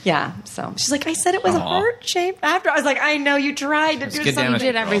bad." Yeah, so she's like, "I said it was Aw. heart shaped." After I was like, "I know you tried to do good something." damage You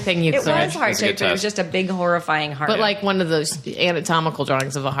did everything you It could. was heart It's a good shaped, but it was test. just a big horrifying heart. But like one of those anatomical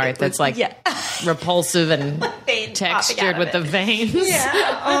drawings of a heart that's like yeah. repulsive and Vein popping textured out with of the it. veins.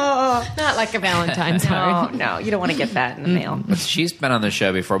 Yeah. Oh. Not like a Valentine's No, heart. no, you don't want to get that in the mail. She's been on the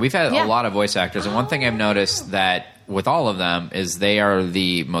show before. We've had Yeah. a lot of voice actors, and one thing I've noticed that with all of them is they are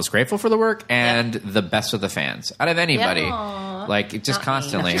the most grateful for the work and the best with the fans out of anybody. Like just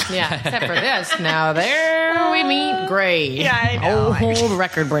constantly. Yeah, except for this. Now there we meet Gray. Yeah, I know. Old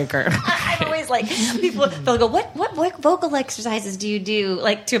record breaker. I'm always like, people, they'll go, what vocal exercises do you do?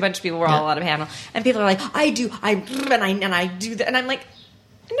 Like, to a bunch of people, we're all on a panel, and people are like, I do that. And I'm like,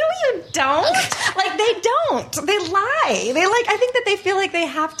 no, you don't. Like, they don't. They lie. I think that they feel like they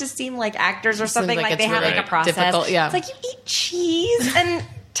have to seem like actors or something. like Like they it's have really like a process. difficult, yeah. It's like you eat cheese and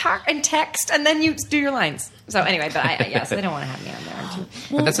talk and text, and then you do your lines. So anyway, but so they don't want to have me on there.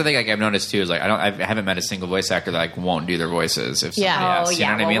 But that's the thing I've noticed too is like I haven't met a single voice actor that won't do their voices if somebody Yeah. asks. You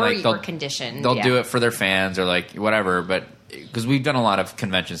know what I mean? Well, Like we're conditioned. they'll yeah. do it for their fans or like whatever, but because we've done a lot of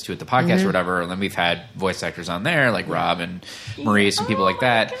conventions too at the podcast or whatever, and then we've had voice actors on there like Rob and Maurice and people like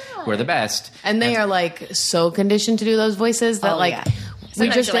that who are the best. And they are like so conditioned to do those voices that Oh, like yeah. we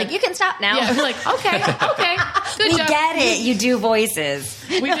Sometimes just you're like, you can stop now. Yeah, we're like, okay, good we job. get it. You do voices.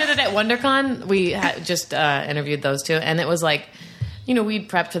 We did it at WonderCon. We just interviewed those two, and it was like, we'd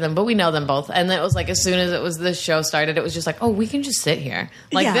prepped for them, but we know them both. And it was like, as soon as the show started, it was just like, oh, we can just sit here.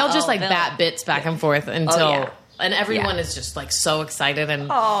 Like Yeah. they'll just Oh, like they'll- bat bits back and forth until, yeah. and everyone Yeah. is just like so excited and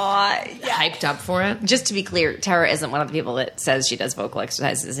Aw, hyped up for it. Just to be clear, Tara isn't one of the people that says she does vocal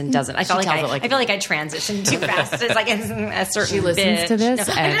exercises and doesn't. I feel like tells it like I feel like I transitioned too fast. It's like a certain. She listens bitch. to this,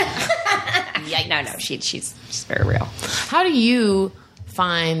 No. and Yeah, no, she's very real. how do you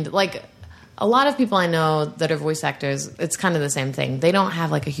find like? A lot of people I know that are voice actors, it's kind of the same thing. They don't have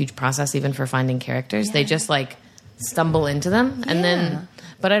like a huge process even for finding characters. They just like stumble into them and then,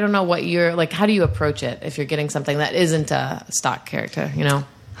 but I don't know what you're like, how do you approach it if you're getting something that isn't a stock character,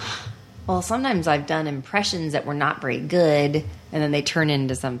 Well, sometimes I've done impressions that were not very good, and then they turn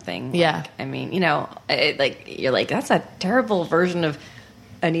into something. Yeah. Like, I mean, you're like, that's a terrible version of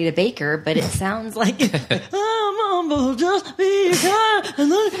Anita Baker, but it sounds like I'm humble, just be kind,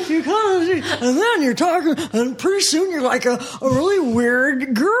 and then you're talking, and pretty soon you're like a really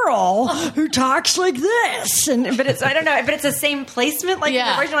weird girl who talks like this. But it's I don't know, but it's the same placement. Like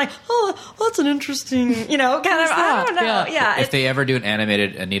Yeah. the voice, you're like, oh, that's an interesting, kind of. I don't know. Yeah, If they ever do an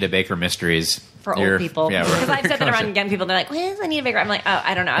animated Anita Baker Mysteries for you're- old people. yeah, Because we're- I've said that around young people. They're like, "Where's Anita Baker?" I'm like, "Oh,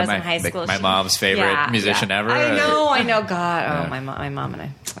 I don't know. I was in high school." My mom's favorite musician ever. I know. God, oh, my mom and I.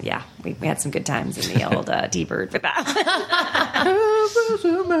 Yeah, we had some good times in the old T-Bird with that.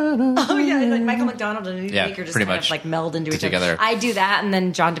 Oh yeah, like Michael McDonald and Anita Yeah, Baker just pretty kind much of like meld into each together. other. I do that, and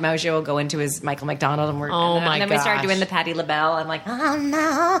then John DiMaggio will go into his Michael McDonald, and and then we start doing the Patti LaBelle. I'm like, oh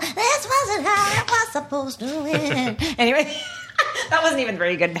no, this wasn't how it was supposed to end. Anyway. That wasn't even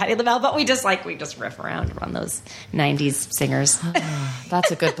very good, Patti LaBelle, but we just riff around on those 90s singers.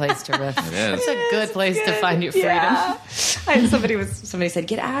 That's a good place to riff. It is. It's a good place to find your freedom. Yeah. Somebody said,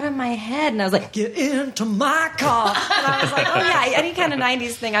 get out of my head. And I was like, get into my car. And I was like, oh yeah, any kind of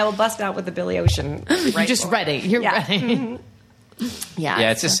 90s thing, I will bust out with the Billy Ocean. You're just ready. You're ready. Mm-hmm.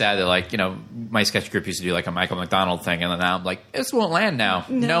 Yeah, it's just sad that my sketch group used to do like a Michael McDonald thing, and then now I'm like, this won't land now.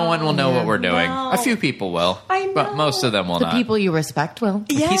 No one will know what we're doing. No. A few people will, I know. but most of them will The not. people you respect will.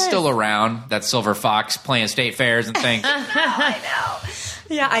 He's still around. That silver fox playing state fairs and things. I know.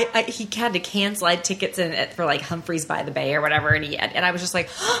 Yeah, he had to cancel. I had tickets for like Humphreys by the Bay or whatever, and I was just like,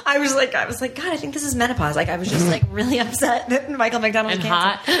 I was like, God, I think this is menopause. Like, I was just like really upset that Michael McDonald And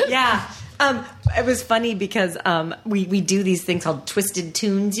canceled. hot. Yeah. It was funny because we do these things called Twisted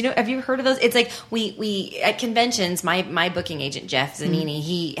Tunes. Have you heard of those? It's like we at conventions. My booking agent Jeff Zanini,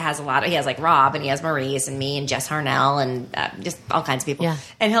 he has like Rob and he has Maurice and me and Jess Harnell and just all kinds of people. Yeah.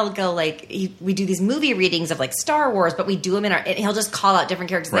 And he'll go we do these movie readings of like Star Wars, but we do them and he'll just call out different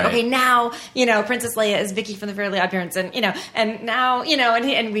characters. Like, Right. okay, now Princess Leia is Vicky from the Fairly Odd Parents, and and now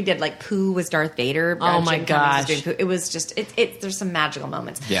and we did like Pooh was Darth Vader. Oh my Jim Cummings was gosh. doing Pooh. It was just there's some magical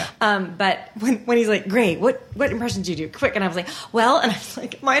moments. Yeah. But when he's like, great, what impressions do you do? Quick. And I was like, well, and I was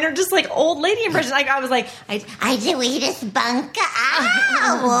like, mine are just like old lady impressions. I was like, I do Edith Bunker.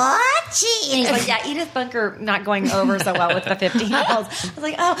 What? And he's like, yeah, Edith Bunker not going over so well with the 15-year-olds. I was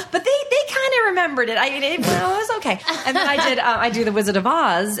like, oh, but they kind of remembered it. It was okay. And then I do the Wizard of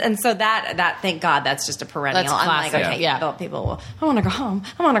Oz. And so that thank God, that's just a perennial. That's I'm like, classic. okay, Yeah. people will, I want to go home.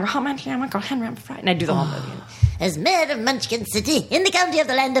 I want to go home. I want to go Henry on Friday. And I do the whole movie. As mayor of Munchkin City, in the county of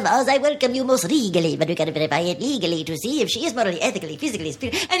the land of Oz, I welcome you most regally, but we gotta verify it legally to see if she is morally, ethically, physically,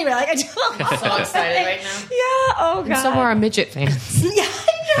 spiritually. Anyway, I do. So excited right now. Yeah. Oh God. And so are our midget fans. Yeah,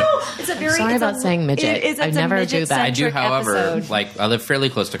 I know. It's a very. Sorry it's about saying midget. It's I a never do that. I do, midget-centric however, episode. I live fairly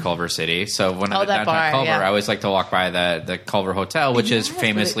close to Culver City, so when I'm Oh, at that downtown bar, Culver, yeah. I always like to walk by the Culver Hotel, which is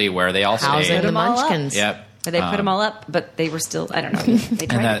famously where they all Housing stayed. the them all up. Munchkins. Yep. But they put them all up, but they were still. I don't know. They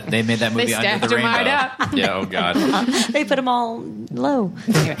tried. And they made that movie They Under stacked the them right Rainbow. up. Yeah, oh God. They put them all low.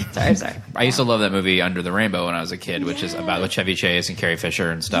 Anyway, sorry. I used to love that movie Under the Rainbow when I was a kid, which is about with Chevy Chase and Carrie Fisher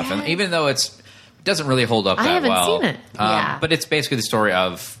and stuff. And even though it doesn't really hold up I that haven't well. seen it. Yeah. But it's basically the story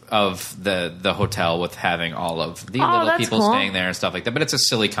of the hotel with having all of the little that's people cool. staying there and stuff like that. But it's a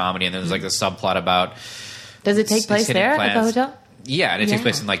silly comedy, and there's like the subplot about Does it take place hitting there at the plants. hotel? Yeah, and it takes Yeah.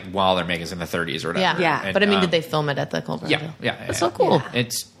 place in while they're making it in the 30s or whatever. Yeah. Yeah. And, But I mean, did they film it at the Culver Yeah, Hotel? yeah. That's yeah. so cool.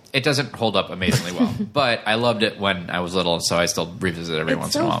 It doesn't hold up amazingly well, but I loved it when I was little, so I still revisit it every once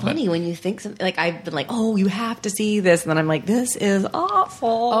It's in a so while. funny when you think something like I've been like, oh, you have to see this, and then I'm like, this is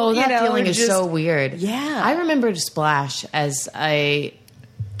awful. Oh, that feeling it's is just- so weird. Yeah. I remember Splash as a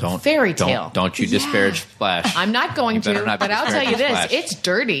Don't fairy tale. Don't you disparage Splash? I'm not going You better to, not be but I'll tell you disparaging this: Splash. it's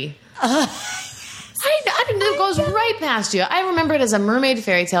dirty. I mean, it goes right past you. I remember it as a mermaid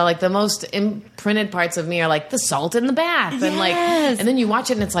fairy tale. Like the most imprinted parts of me are like the salt in the bath, and like, Yes. and then you watch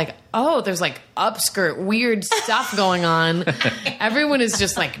it and it's like, oh, there's like upskirt weird stuff going on. Everyone is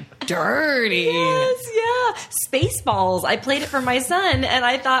just like dirty. Yes, yeah. Spaceballs. I played it for my son, and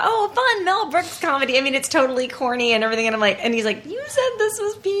I thought, oh, fun Mel Brooks comedy. I mean, it's totally corny and everything. And I'm like, and he's like, you said this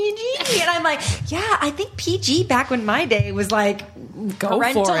was PG, and I'm like, yeah, I think PG back when my day was like Go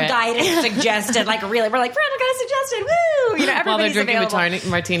parental for it. guidance suggested. Like really, we're like parental guidance suggested. Woo! You know, While they're everybody's drinking available.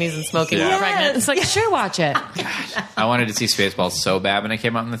 martinis and smoking Yeah. while pregnant. It's like, sure, watch it. I wanted to see Spaceballs so bad when it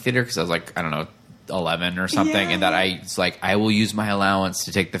came out in the theater because I was like, I don't know, 11 or something, Yeah. and that it's like I will use my allowance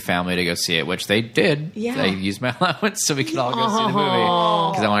to take the family to go see it, which they did. Yeah. They used my allowance so we could all go see the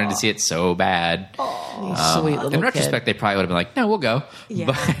movie because I wanted to see it so bad. Sweet little In retrospect, they probably would have been like, "No, we'll go." Yeah.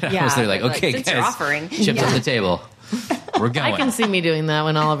 But I Yeah. was there like, Like, "Okay, since guys, you're offering." chips on the table." We're going. I can see me doing that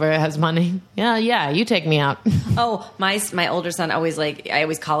when Oliver has money. Yeah, you take me out. Oh, my older son always I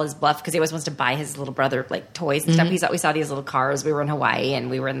always call his bluff because he always wants to buy his little brother like toys and stuff. We saw these little cars. We were in Hawaii and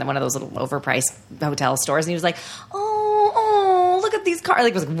we were in one of those little overpriced hotel stores, and he was like, "Oh, look at these cars!"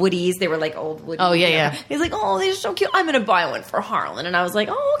 Like it was like Woody's. They were like old Woody's. Oh, yeah. He's like, "Oh, they're so cute. I'm going to buy one for Harlan." And I was like,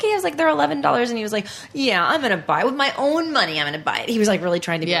 "Oh, okay." I was like, "They're $11," and he was like, "Yeah, I'm going to buy it with my own money. I'm going to buy it." He was like really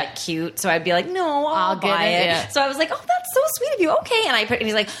trying to be like cute, so I'd be like, "No, I'll get buy it." Yeah. So I was like, "Oh, that's so sweet of you." Okay, and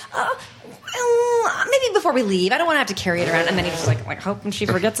he's like, maybe before we leave, I don't want to have to carry it around. And then he was like hoping she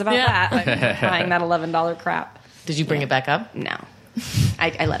forgets about that, like buying that $11 crap. Did you bring it back up? No.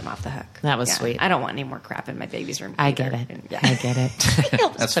 I let him off the hook. That was sweet. I don't want any more crap in my baby's room. I get it. Yeah. I get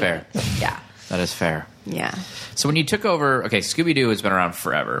it. That's fair. Yeah. That is fair. Yeah. So when you took over, okay, Scooby-Doo has been around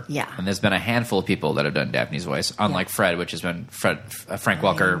forever. Yeah. And there's been a handful of people that have done Daphne's voice, unlike Fred, which has been Frank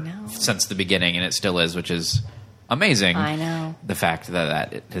Welker since the beginning, and it still is, which is amazing. I know. The fact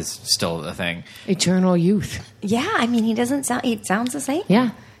that it is still a thing. Eternal youth. Yeah. I mean, he sounds the same.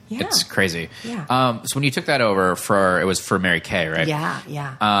 Yeah. Yeah. It's crazy. Yeah. So when you took that over it was for Mary Kay, right? Yeah.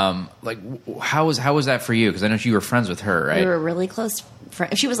 Yeah. How was that for you? Because I know you were friends with her, right? We were really close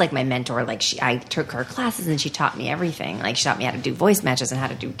friends. She was like my mentor. Like I took her classes and she taught me everything. Like she taught me how to do voice matches and how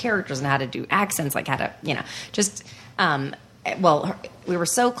to do characters and how to do accents, like how to, just, we were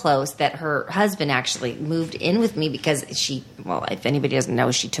so close that her husband actually moved in with me because if anybody doesn't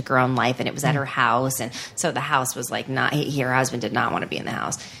know, she took her own life and it was at her house. And so the house was like her husband did not want to be in the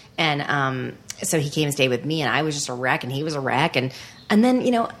house. And so he came and stayed with me and I was just a wreck and he was a wreck. And then,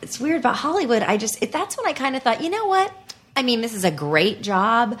 it's weird about Hollywood. That's when I kind of thought, you know what? I mean, this is a great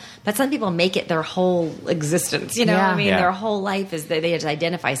job, but some people make it their whole existence. Their whole life is they just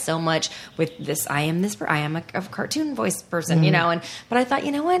identify so much with this. I am a cartoon voice person, but I thought,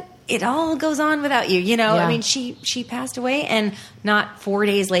 you know what? It all goes on without you, Yeah. I mean, she passed away, and not 4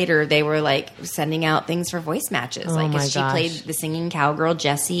 days later, they were like sending out things for voice matches. Oh, like my she gosh. played the singing cowgirl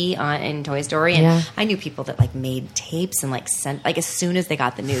Jessie in Toy Story, and I knew people that like made tapes and like sent as soon as they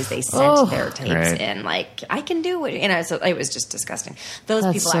got the news, they sent their tapes Right. in. Like I can do it, so it was just disgusting. Those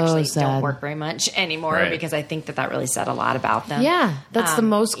That's people so actually sad. don't work very much anymore Right. because I think that really said a lot about them. Yeah. That's the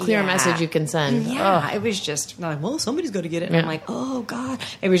most clear yeah. message you can send. Yeah, Oh. it was just like, well, somebody's got to get it. And Yeah. I'm like, oh god,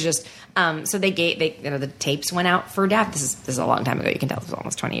 it was just. So they the tapes went out for Daphne. This is a long time ago. You can tell it was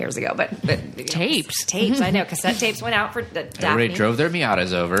almost 20 years ago. But Tapes. tapes. I know cassette tapes went out for Daphne. Everybody drove their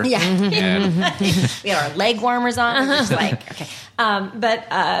Miatas over. Yeah. And We had our leg warmers on. It was just like okay,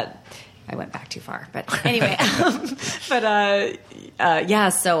 I went back too far, but anyway,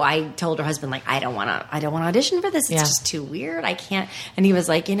 So I told her husband, like, I don't want to audition for this. It's just too weird. I can't. And he was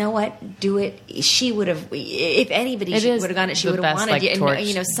like, you know what? Do it. She would have, if anybody It would is have done it, she the would have best, wanted like, you. torch.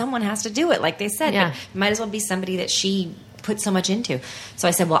 And, someone has to do it, like they said. Yeah. But it might as well be somebody that she put so much into. So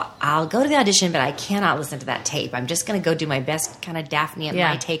I said, well, I'll go to the audition, but I cannot listen to that tape. I'm just going to go do my best kind of Daphne and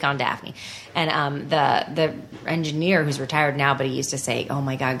my take on Daphne. And the engineer who's retired now, but he used to say, oh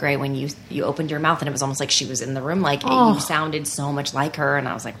my God, Gray, when you opened your mouth and it was almost like she was in the room, like you sounded so much like her. And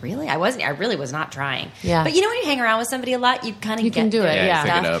I was like, really? I really was not trying. Yeah. But when you hang around with somebody a lot, you kind of You can do it, yeah.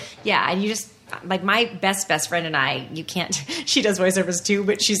 Pick it up. Yeah, and you just like my best friend and I, you can't. She does voiceovers too,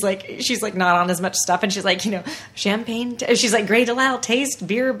 but she's like not on as much stuff, and she's like champagne. She's like Gray Delisle taste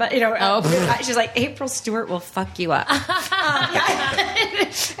beer, but she's like April Stewart will fuck you up.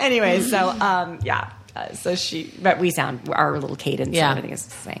 Anyway, so but we sound our little cadence and everything is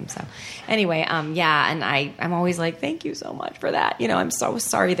the same. So anyway, and I'm always like, thank you so much for that. I'm so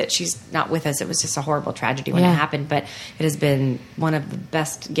sorry that she's not with us. It was just a horrible tragedy when it happened, but it has been one of the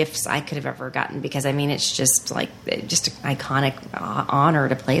best gifts I could have ever gotten because I mean, it's just like an iconic honor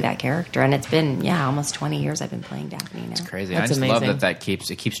to play that character. And it's been, almost 20 years I've been playing Daphne now. It's crazy. That's I just love amazing. that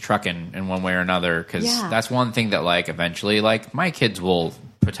keeps trucking in one way or another because that's one thing that like eventually like my kids will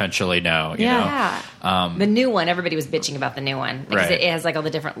potentially know. You know? The new one, everybody was bitching about the new one because Right. it has like all the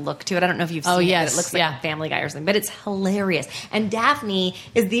different look to it. I don't know if you've seen Oh, it. yes. But it looks like Yeah. Family Guy or something, but it's hilarious. And Daphne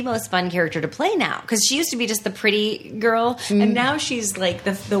is the most fun character to play now because she used to be just the pretty girl, and now she's like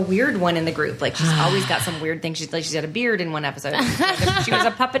the weird one in the group. Like she's always got some weird thing. She's got a beard in one episode. She was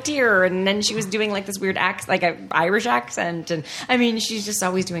a puppeteer, and then she was doing like this weird accent, like an Irish accent. And I mean, she's just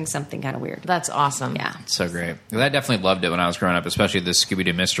always doing something kind of weird. That's awesome. Yeah. So great. I definitely loved it when I was growing up, especially the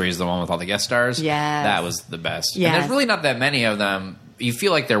Scooby-Doo Mysteries, the one with all the guest stars. Yes. That was the best. Yes. And there's really not that many of them. You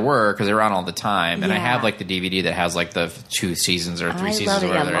feel like there were because they were on all the time. And I Yeah. have like the DVD that has like the 2 seasons or 3 I seasons love or it.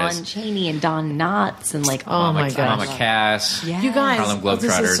 whatever Yeah, it Lon is. Chaney and Don Knotts and like Oh, my Mama, gosh. Mama Cass. Yeah. You guys, Harlem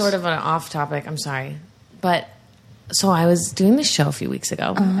this Globetrotters. is sort of an off topic. I'm sorry. But so I was doing this show a few weeks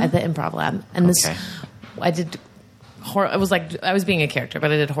ago at the Improv Lab. And Okay. I did it was like I was being a character,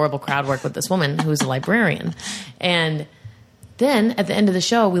 but I did horrible crowd work with this woman who's a librarian. And then at the end of the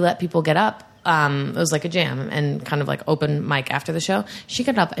show, we let people get up. It was like a jam and kind of like open mic after the show. She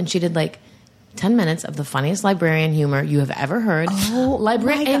got up and she did like 10 minutes of the funniest librarian humor you have ever heard.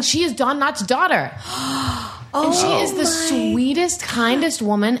 And she is Don Knotts' daughter. And she is the sweetest, kindest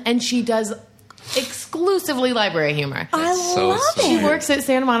woman, and she does exclusively library humor. I love it. She works at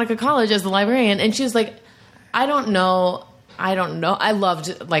Santa Monica College as the librarian, and she was like, I don't know. I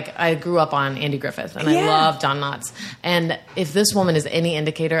loved, like, I grew up on Andy Griffith, and I love Don Knotts. And if this woman is any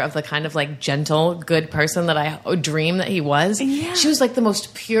indicator of the kind of, like, gentle, good person that I dream that he was, she was, like, the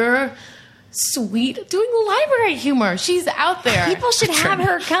most pure, sweet, doing library humor. She's out there. People should have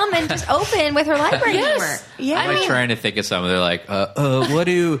her come and just open with her library humor. Yeah, I'm like trying to think of something. They're like, what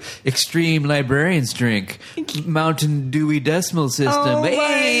do extreme librarians drink? Mountain Dewey Decimal System.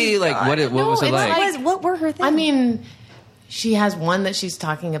 Hey, like what was it like? What were her things? I mean, she has one that she's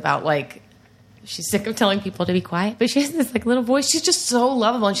talking about, like, she's sick of telling people to be quiet, but she has this like little voice. She's just so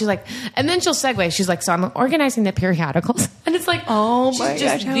lovable, and she's like, and then she'll segue. She's like, so I'm organizing the periodicals, and it's like, oh my she's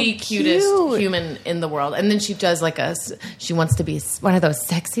just gosh, the cutest human in the world. And then she does like she wants to be one of those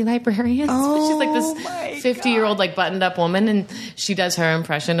sexy librarians. She's like this 50-year-old like buttoned up woman, and she does her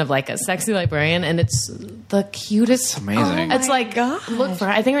impression of like a sexy librarian, and it's the cutest. It's amazing. It's like, look for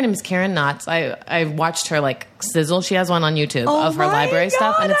her. I think her name is Karen Knotts. I watched her like sizzle. She has one on YouTube of her library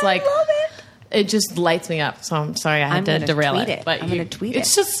stuff, and it's like. It just lights me up. So I'm sorry I had to derail it. But I'm going to tweet it.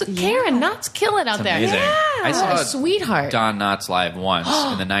 It's just Karen Knotts kill it out there. Amazing. Yeah. I saw a sweetheart. Don Knotts live once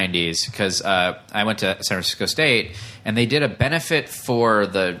in the 90s because I went to San Francisco State and they did a benefit for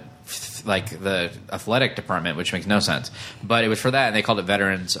the athletic department, which makes no sense. But it was for that, and they called it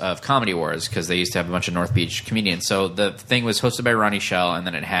Veterans of Comedy Wars because they used to have a bunch of North Beach comedians. So the thing was hosted by Ronnie Schell, and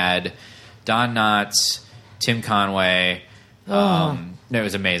then it had Don Knotts, Tim Conway. It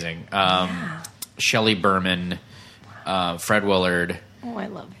was amazing. Shelley Berman, Fred Willard. Oh, I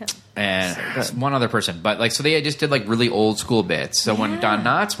love him. And one other person. But like, so they just did like really old school bits. So when Don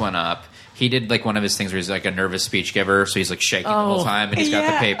Knotts went up, he did like one of his things where he's like a nervous speech giver. So he's like shaking the whole time, and he's got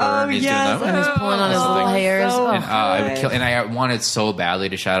the paper, and he's doing that. And he's pulling on his little hairs. And I would kill. And I wanted so badly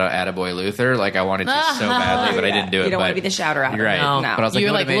to shout out Attaboy Luther. Like I wanted to so badly, but I didn't do it. You don't want to be the shouter out. You're right. No. But I was like,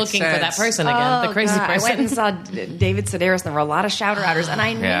 you're like looking for that person again, the crazy person. I went and saw David Sedaris, and there were a lot of shouter outers, and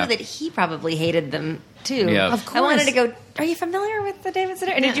I knew that he probably hated them too. Yeah. Of course. I wanted to go. Are you familiar with the David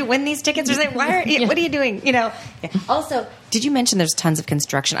Sedaris? Did you win these tickets? Or something? Why are you, what are you doing? You know. Also, did you mention there's tons of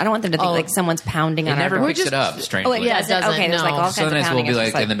construction? I don't want them to think like someone's pounding It on never our door. picks it up. Strangely, Oh, it doesn't. Okay, there's like all kinds of sometimes pounding. we'll be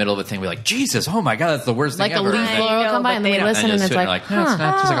It's like in the middle of a thing, we're like, Jesus, oh my God, that's the worst Like thing a ever. leaf And blower will come by, and then we listen, and it's like, no, it's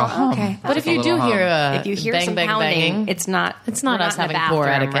not. Just like a hum. Okay. But if you do hear if you hear bang, some bang, pounding, banging, it's not us in the having poor bathroom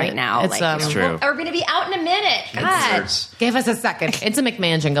etiquette right now. It's, like, It's true. We're going to be out in a minute. God. give us a second. It's a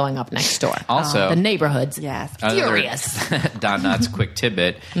McMansion going up next door. Also, The neighborhood's Yes. furious. Don Knotts' quick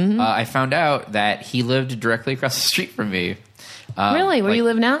tidbit. I found out that he lived directly across the street from me. Really? Where you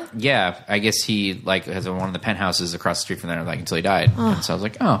live now? Yeah, I guess he like has one of the penthouses across the street from there, like until he died. And so I was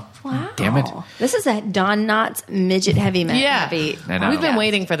like, oh, damn it! This is a Don Knotts midget heavy man. Yeah. I know. We've been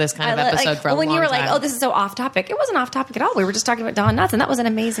waiting for this kind of episode for a long when time. you were like, oh, this is so off topic, it wasn't off topic at all. We were just talking about Don Knotts, and that was an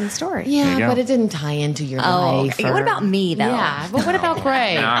amazing story. There you Yeah, go. but it didn't tie into your life. okay. What about me, though? Yeah, but what about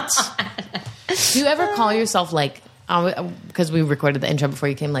Gray? Knotts. Do you ever call yourself like, because we recorded the intro before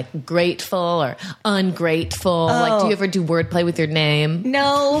you came, like grateful or ungrateful? Like, do you ever do wordplay with your name?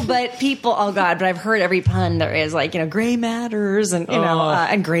 No, but people, oh God, but I've heard every pun there is, like, Gray Matters and,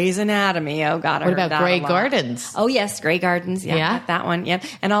 and Grey's Anatomy. Oh God, I What heard about that Grey a lot. Gardens? Oh yes, Grey Gardens. Yeah, Yeah? got that one. Yeah,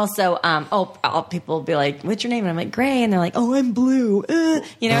 and also, people will be like, "What's your name?" And I'm like, "Gray," and they're like, "Oh, I'm Blue." It's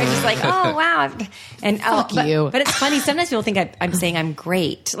just like, "Oh wow," and Fuck you. But it's funny. Sometimes people think I'm saying I'm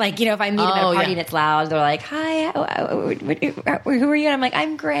great. Like, if I meet them at a Oh, party yeah. and it's loud, they're like, "Hi, who are you?" And I'm like,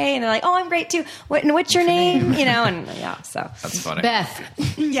 "I'm Gray," and they're like, "Oh, I'm great too. What's your name?" And yeah, so That's funny.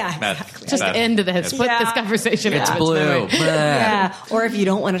 Beth, yeah, Beth. just Beth. end this. Put this conversation It's out. blue. yeah. Or if you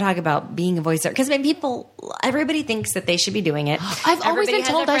don't want to talk about being a voice actor, because everybody thinks that they should be doing it. I've always Everybody been has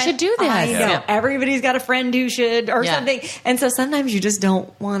a told I friend- should do this. I know. Yeah. Everybody's got a friend who should or Yeah. something. And so sometimes you just don't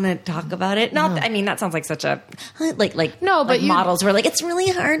want to talk about it. Not, I mean, that sounds like such a, like No, but like you- models who are like, it's really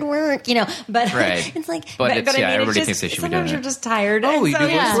hard work, but Right. it's like, But it's- yeah, I mean, everybody it's thinks they should be sometimes doing you're it. just tired. Oh, and you so do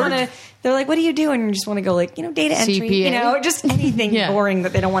you voice just work? wanna- they're like, what do you do? And you just want to go like, data entry, CPA. just anything Yeah. boring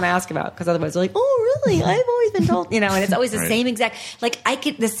that they don't want to ask about. Because otherwise they're like, oh, really? I've always been told, and it's always the Right. same exact, like I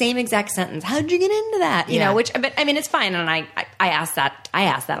get the same exact sentence. How'd you get into that? Yeah. But I mean, it's fine. And I ask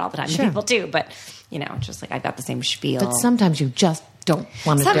that all the time to Sure. people too. But, it's just like I've got the same spiel. But sometimes you just don't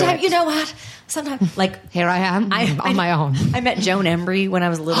want to do it. Sometimes, you know what? Sometimes, like, Here I am on my own. I met Joan Embry when I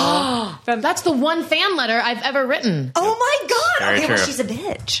was little. That's the one fan letter I've ever written. Oh my God! Very Okay, well, true. she's a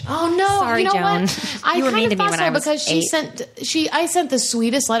bitch. Oh no! Sorry, you know Joan. what? I You were kind mean of to me thought when so I was because 8. I sent the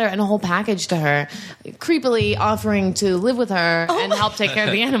sweetest letter and a whole package to her, creepily offering to live with her and help take care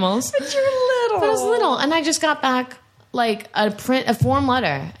of the animals. But you're little. But I was little, and I just got back like a form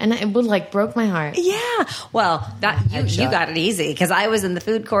letter, and it would like broke my heart. Yeah. Well, that you got it easy because I was in the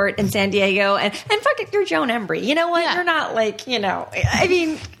food court in San Diego, and fuck it, you're Joan Embry. You know what? Yeah. You're not like, you know. I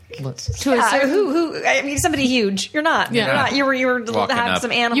mean. To a Yeah, certain, who? I mean, somebody huge. You're not. Yeah. You're not. You were to Walking have up.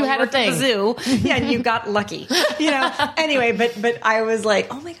 some animals. You had a worked at the zoo. Yeah, and you got lucky. You know. Anyway, but I was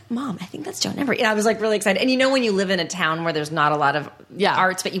like, oh my God, Mom, I think that's Joan Embry. And I was like really excited. And you know when you live in a town where there's not a lot of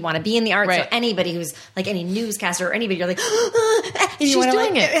arts, but you want to be in the arts. Right. So anybody who's like any newscaster or anybody, you're like, and you She's wanna,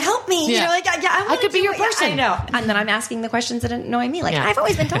 doing like, it. Help me. Yeah. You know, like I wanna could be do your it. person. I know. And then I'm asking the questions that annoy me. Like Yeah. I've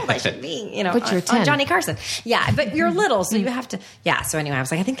always been told I should be. You know, But you're on 10. Johnny Carson. Yeah, but you're little, so you have to. Yeah. So anyway, I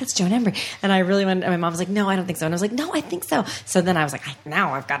was like, I think that's Joan Embry. And I really went, and my mom was like, no, I don't think so. And I was like, no, I think so. So then I was like,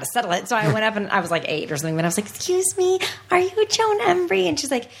 now I've got to settle it. So I went up and I was like 8 or something. And I was like, excuse me, are you Joan Embry? And she's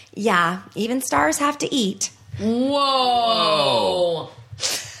like, yeah, even stars have to eat. whoa.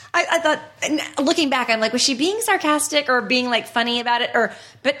 I thought, and looking back, I'm like, was she being sarcastic or being like funny about it?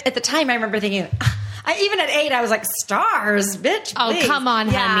 But at the time, I remember thinking, even at 8, I was like, stars, bitch. Oh, please. come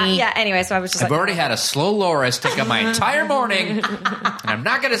on, yeah, honey. Yeah. Anyway, so I was just I've like, already had a slow Loris take up my entire morning, and I'm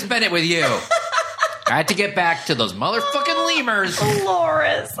not going to spend it with you. I had to get back to those motherfucking lemurs.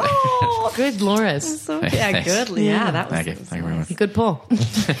 Dolores. Oh, Good, Loris. so, yeah, Thanks. good. Yeah, that was. Thank you. Thank you very much. Good pull.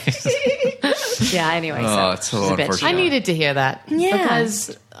 Yeah. Anyway, Oh, it's a little she's bitch. unfortunate. I needed to hear that. Yeah.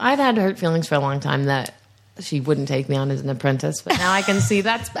 Because I've had hurt feelings for a long time that she wouldn't take me on as an apprentice, but now I can see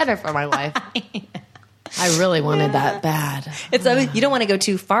that's better for my life. I really wanted that bad. It's you don't want to go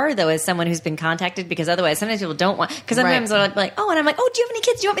too far though, as someone who's been contacted, because otherwise sometimes people don't want. Because sometimes Right. they're like, oh, and I'm like, oh, do you have any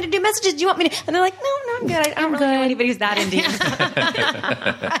kids? Do you want me to do messages? Do you want me to? And they're like, no, I'm good. I don't really know good. anybody who's that into you.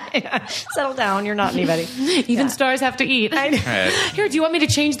 Settle down. You're not anybody. Even stars have to eat. Right. Here, do you want me to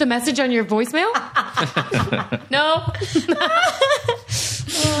change the message on your voicemail? No.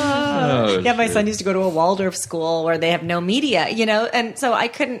 Yeah, my son used to go to a Waldorf school where they have no media, you know, and so I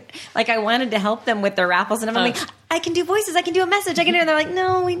couldn't, like, I wanted to help them with their raffles, and I'm like, I can do voices, I can do a message, I can do, and they're like,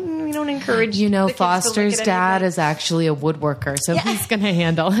 no, we don't encourage. You know, the kids to look Foster's at dad anything. is actually a woodworker, so he's going to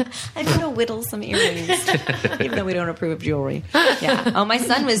handle it. I'm going to whittle some earrings, even though we don't approve of jewelry. Yeah. Oh, my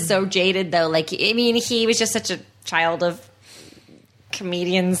son was so jaded, though. Like, I mean, he was just such a child of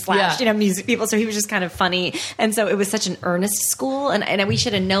comedians / music people, so he was just kind of funny, and so it was such an earnest school, and we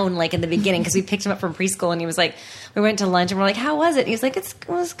should have known like in the beginning, because we picked him up from preschool, and he was like, we went to lunch and we're like, how was it? And he's like, it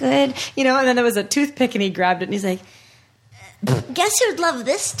was good, you know, and then there was a toothpick and he grabbed it and he's like, Guess who'd love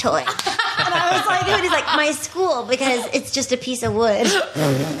this toy? and I was like, and he's like, My school, because it's just a piece of wood.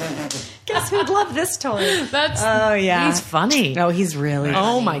 guess who'd love this toy? That's Oh yeah, he's funny. No, he's really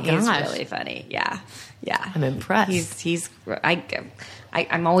Oh, funny. my He's gosh. really funny. Yeah. I'm impressed.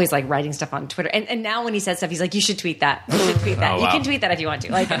 I'm always like writing stuff on Twitter, and now when he says stuff, he's like, you should tweet that. You should tweet that. Oh, You wow. can tweet that if you want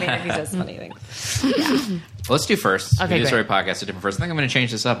to. Like, I mean, if he says funny things. Let's do first. Okay, We do great. story podcast. A different first. I think I'm going to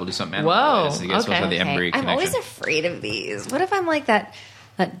change this up. We'll do something. Whoa, animal-related. So you guys both okay. have the Embry I'm connection. always afraid of these. What if I'm like that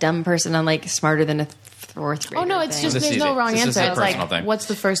dumb person? I'm like smarter than a fourth grader. Oh no, it's thing? just This there's is no easy. wrong This is answer. a It's like, personal thing. what's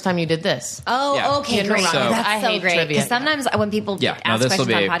the first time you did this? Oh, Yeah. okay, Yeah, great. so- That's I so hate great. trivia. Because sometimes when people Yeah, no, ask this will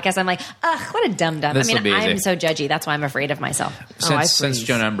questions be- on podcasts, I'm like, ugh, what a dumb. I This will mean, be I'm easy. so judgy. That's why I'm afraid of myself. I Since freeze.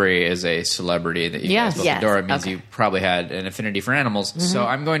 Joan Embry is a celebrity that you Yes. guys both Yes. adore, it means Okay. you probably had an affinity for animals. So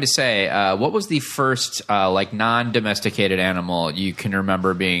I'm going to say, what was the first like non-domesticated animal you can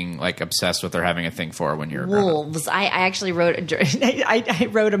remember being like obsessed with or having a thing for when you were growing up? Wolves. I actually wrote I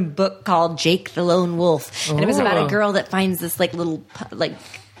wrote a book called Jake the Lone Wolf, and it was about Ooh. a girl that finds this like little like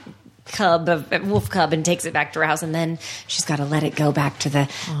cub of wolf cub and takes it back to her house, and then she's got to let it go back to the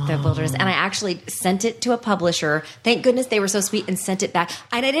wilderness. And I actually sent it to a publisher. Thank goodness they were so sweet and sent it back.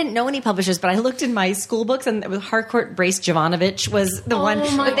 And I didn't know any publishers, but I looked in my school books, and it was Harcourt Brace Jovanovich was the one.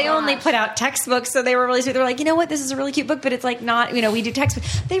 my But they only gosh. put out textbooks, so they were really sweet. They were like, you know what, this is a really cute book, but it's like not, you know, we do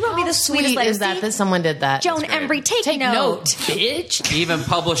textbooks. They wrote me the sweetest Sweet letter. is that See? that someone did that? Joan That's Embry, great. take note. bitch. Even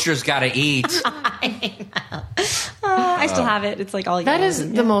publishers got to eat. I still have it. It's like all That yellow is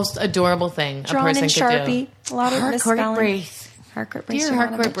and- the most adorable thing drawn a person in could Sharpie. do. A lot of Harcourt misspelling. Brace. Harcourt Brace. Dear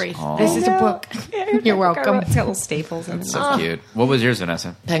Harcourt Brace, Aw. this is a book. You're welcome. It's got little staples in it. So cute. What was yours,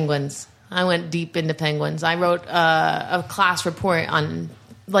 Vanessa? Penguins. I went deep into penguins. I wrote a class report on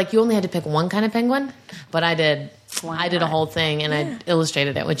like you only had to pick one kind of penguin, but I did a whole thing and I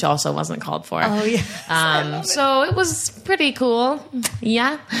illustrated it, which also wasn't called for. Oh, yeah. So it was pretty cool.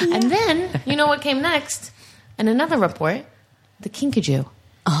 Yeah. And then, you know what came next? And another report, the kinkajou.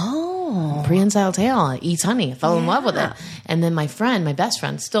 Oh. Prehensile tail eats honey. I fell in love with it. And then my best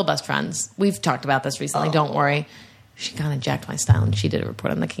friend, still best friends. We've talked about this recently. Don't worry. She kind of jacked my style, and she did a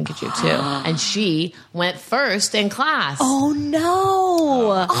report on the kinkajou too. And she went first in class. Oh,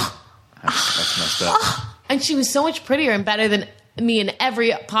 no. That's messed up. And she was so much prettier and better than me in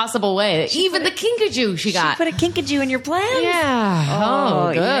every possible way. Even the kinkajou she got. Put a kinkajou in your plan? Yeah.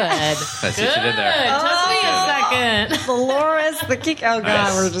 Oh, good. That's what you did there. Took me a second. Dolores, the kink. Oh,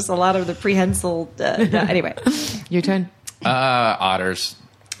 God. We're just a lot of the prehensile. Anyway. Your turn. Otters.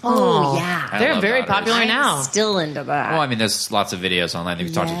 Oh, yeah. I They're love very otters. popular now. Still into that. Well, I mean, there's lots of videos online that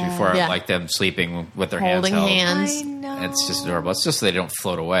we've talked about before, Yeah. like them sleeping with their Holding hands held. hands. I know. It's just adorable. It's just so they don't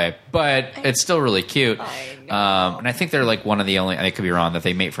float away, but it's still really cute. And I think they're like one of the only. I could be wrong that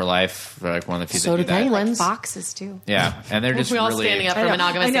they mate for life. They're like one of the few So that do do that. penguins. Foxes, too. Yeah, and they're just We all really standing up for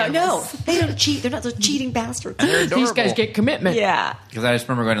monogamous I know. animals. No, they don't cheat. They're not those cheating bastards. And they're adorable. These guys get commitment. Yeah. Because I just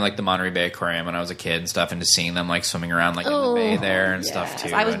remember going to like the Monterey Bay Aquarium when I was a kid and stuff, and just seeing them like swimming around like in the bay there and stuff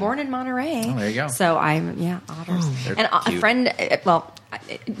too. I was And- born in Monterey. Oh, there you go. So I'm, otters. They're And a cute. friend,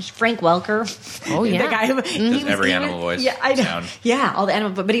 Frank Welker. Oh, yeah. The guy who Does every animal voice Yeah, I know. sound. Yeah, all the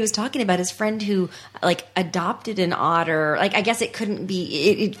animal. But he was talking about his friend who like adopted an otter. Like I guess it couldn't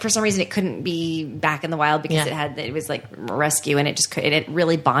be. For some reason, it couldn't be back in the wild because Yeah. it was like rescue, and it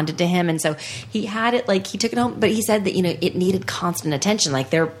really bonded to him. And so he had it. Like he took it home, but he said that it needed constant attention. Like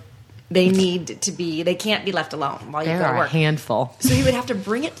they need to be. They can't be left alone while you go to They're a work. handful. So he would have to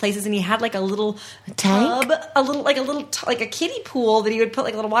bring it places, and he had like a little tank? tub, like a kiddie pool that he would put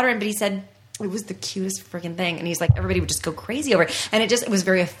like a little water in. But he said it was the cutest freaking thing, and he's like everybody would just go crazy over it, and it was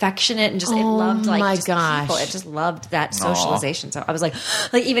very affectionate and just it loved like my just gosh. people. It just loved that socialization. So I was like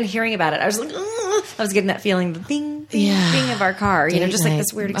even hearing about it, I was like I was getting that feeling, the bing bing Yeah. bing of our car, just like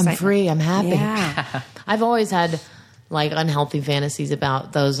this weird excitement. I'm free. I'm happy. Yeah. I've always had like unhealthy fantasies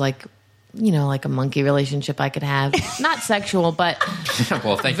about those, like like a monkey relationship I could have. Not sexual, but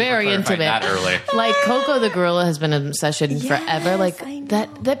Well, thank very you for clarifying intimate. that early. Like Coco the gorilla has been an obsession forever. Like I know.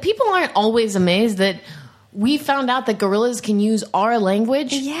 that people aren't always amazed that we found out that gorillas can use our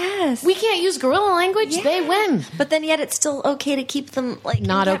language. Yes. We can't use gorilla language. Yeah. They win. But then yet it's still okay to keep them like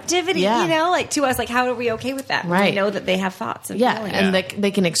Not in o- captivity, yeah. like to us, like how are we okay with that? When Right. we know that they have thoughts and Yeah, feelings. and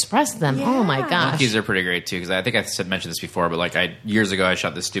they can express them. Oh my Yeah. gosh. Monkeys are pretty great too, because I think I mentioned this before, but like years ago I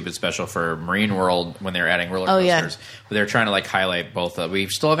shot this stupid special for Marine World when they were adding roller Oh, coasters. yeah. But they were trying to like highlight both. We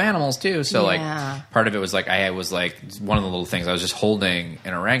still have animals too, so Yeah. like part of it was like I was like one of the little things I was just holding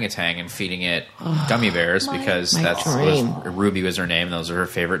an orangutan and feeding it gummy bears because my that's dream. Ruby was her name. Those are her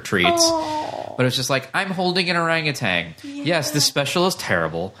favorite treats. But it's just like I'm holding an orangutan. Yes, this special is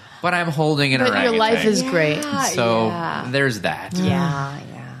terrible, but I'm holding an But orangutan. your life is great. So Yeah. there's that. yeah.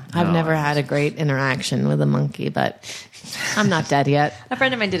 I've No, never it's- had a great interaction with a monkey, but I'm not dead yet. A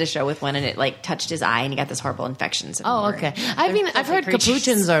friend of mine did a show with one, and it like touched his eye, and he got this horrible infection. So Oh, okay. I mean, I've heard creatures.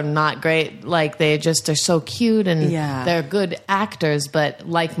 capuchins are not great. Like they're so cute and Yeah. they're good actors, but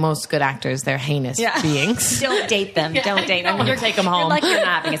like most good actors, they're heinous beings. Don't date them. Don't date them. don't wanna take them home. You're like you're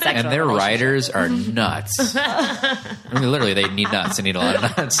not having a sexual And their relationship. riders are nuts. I mean, literally, they need nuts. They need a lot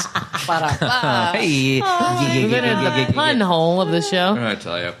of nuts. Hey. We've been in the pun hole of the show. I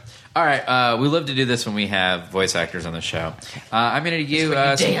tell you. All right, we love to do this when we have voice actors on the show. I'm going to give you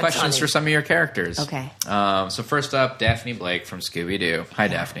some questions for some of your characters. Okay. So first up, Daphne Blake from Scooby-Doo. Hi,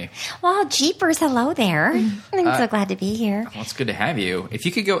 Daphne. Well, jeepers, hello there. I'm so glad to be here. Well, it's good to have you. If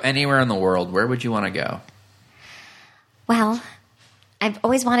you could go anywhere in the world, where would you want to go? Well, I've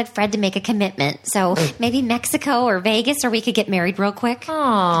always wanted Fred to make a commitment, so maybe Mexico or Vegas, or we could get married real quick.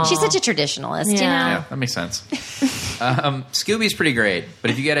 Aw. She's such a traditionalist, you know? Yeah, that makes sense. Scooby's pretty great,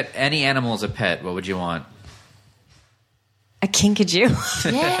 but if you get any animal as a pet, what would you want? A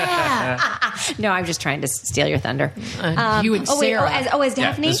kinkajou. Yeah. No, I'm just trying to steal your thunder. You and Oh wait, Sarah. as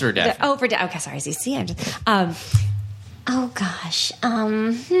Daphne. this is for Daphne. Oh, for okay. Sorry, see, I'm just. Oh gosh.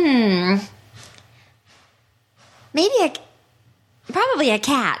 Maybe probably a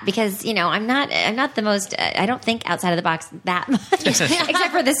cat, because I'm not the most I don't think outside of the box that much,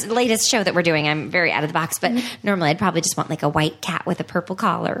 except for this latest show that we're doing. I'm very out of the box, but normally I'd probably just want like a white cat with a purple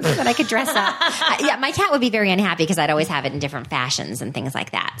collar that I could dress up. Yeah, my cat would be very unhappy because I'd always have it in different fashions and things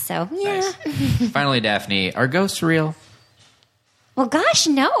like that. So yeah. Nice. Finally, Daphne, are ghosts real? Well, gosh,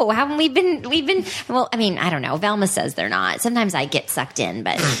 no. Haven't we been? Well, I mean, I don't know. Velma says they're not. Sometimes I get sucked in,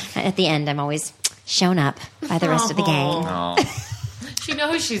 but at the end, I'm always shown up by the rest of the gang. Oh, She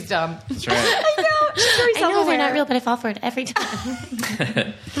knows she's dumb. That's right. I know they're not real, but I fall for it every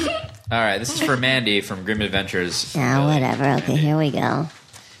time. All right, this is for Mandy from Grim Adventures. Oh, whatever. Okay, here we go.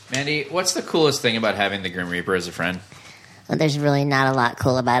 Mandy, what's the coolest thing about having the Grim Reaper as a friend? Well, there's really not a lot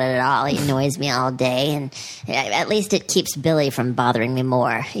cool about it at all. He annoys me all day, and at least it keeps Billy from bothering me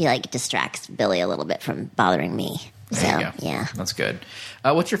more. He distracts Billy a little bit from bothering me. So, There you go. yeah. That's good.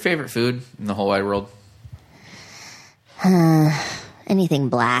 What's your favorite food in the whole wide world? Anything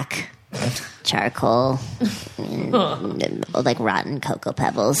black, charcoal, like rotten cocoa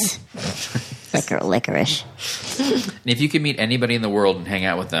pebbles, licorice. And if you could meet anybody in the world and hang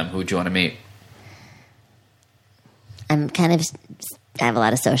out with them, who would you want to meet? I have a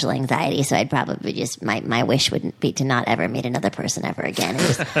lot of social anxiety, so I'd probably just my wish would be to not ever meet another person ever again, and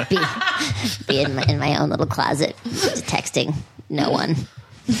just be in my own little closet, just texting no one.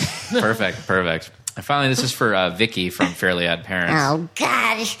 Perfect. And finally, this is for Vicky from Fairly Odd Parents. Oh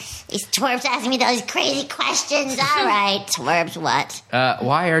God, these twerps asking me those crazy questions. All right, twerps, what?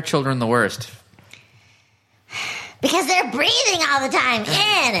 Why are children the worst? Because they're breathing all the time,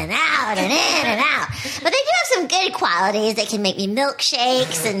 in and out and in and out. But they do have some good qualities. They can make me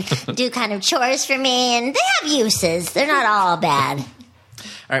milkshakes and do kind of chores for me, and they have uses. They're not all bad. All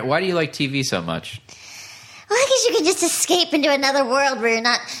right, why do you like TV so much? Well, I guess you can just escape into another world where you're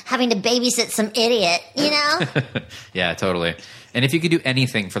not having to babysit some idiot, you know? Yeah, totally. And if you could do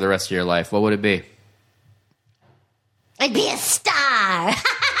anything for the rest of your life, what would it be? I'd be a star.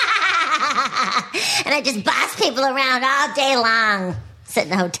 And I just boss people around all day long. Sit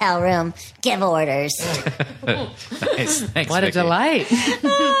in a hotel room, give orders. Nice. Thanks, What a Vicky. delight.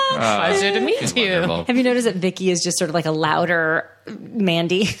 Pleasure to meet She's you. wonderful. Have you noticed that Vicky is just sort of like a louder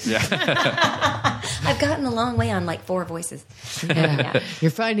Mandy? Yeah. I've gotten a long way on 4 voices. Yeah.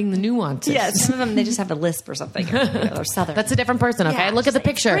 You're finding the nuances. Yeah, some of them, they just have a lisp or something. Or Southern. That's a different person, okay? Yeah, Look at the it's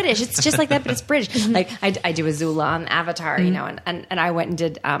picture. British. It's just like that, but it's British. I do Azula on Avatar, you know, and I went and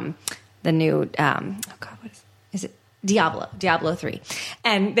did the new, what is it? Diablo 3.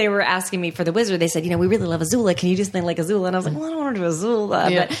 And they were asking me for the wizard. They said, we really love Azula. Can you do something like Azula? And I was like, well, I don't want to do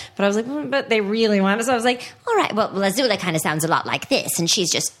Azula. Yeah. But I was like, but they really want it. So I was like, all right, well, Azula kind of sounds a lot like this. And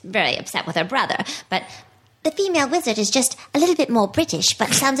she's just very upset with her brother. But the female wizard is just a little bit more British,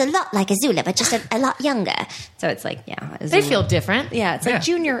 but sounds a lot like Azula, but just a lot younger. So it's like, yeah. Azula. They feel different. Yeah, it's like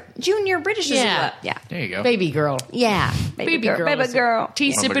junior British Yeah. Azula. Yeah. There you go. Baby girl. Yeah. Baby girl. Tea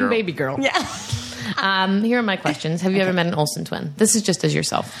Baby sipping girl. baby girl. Yeah. Here are my questions. Have you ever met an Olsen twin? This is just as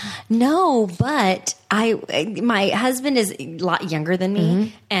yourself. No, but my husband is a lot younger than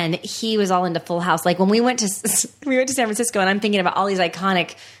me, and he was all into Full House. Like when we went to San Francisco, and I'm thinking about all these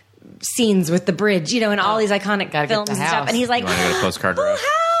iconic scenes with the bridge, and all these iconic Gotta get films the and house. stuff. And he's like, You wanna go to Postcard Full Row? House.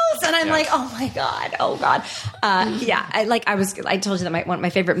 And I'm like, oh my god. Yeah, I told you that one of my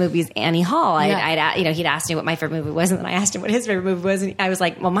favorite movies, Annie Hall. He'd asked me what my favorite movie was, and then I asked him what his favorite movie was, and I was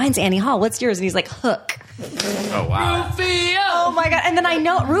like, well, mine's Annie Hall. What's yours? And he's like, Hook. Oh, wow. Oh my god! And then I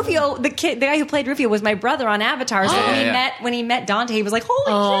know Rufio, the guy who played Rufio, was my brother on Avatar. So when he met Dante, he was like, "Holy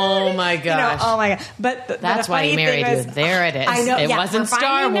Oh shit!" my gosh. Oh my god! But That's why he married you. There it is. I know. It yeah, wasn't we're Star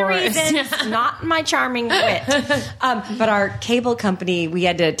finding the Wars. reasons, not my charming wit. But our cable company, we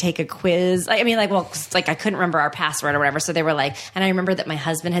had to take a quiz. I couldn't remember our password or whatever. So they were like, and I remember that my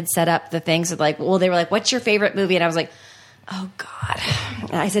husband had set up the thing. So they were like, "What's your favorite movie?" And I was like, oh God.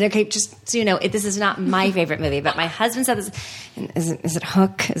 And I said, okay, just so you know, this is not my favorite movie, but my husband said this. And is it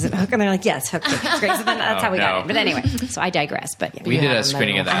Hook? Is it Hook? And they're like, yes, Hook. It's great. So then that's how we got it. But anyway, so I digress. But yeah. We did a haven't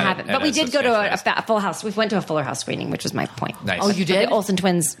screening met of that. I haven't. But at we did go SFest. to a Full House. We went to a Fuller House screening, which was my point. Nice. Oh, you did? The Olsen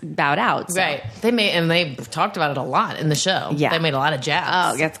twins bowed out. So. Right. They talked about it a lot in the show. Yeah. They made a lot of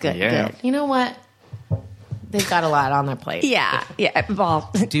jabs. Oh, that's good. Yeah. Good. You know what? They've got a lot on their plate. Yeah. Yeah.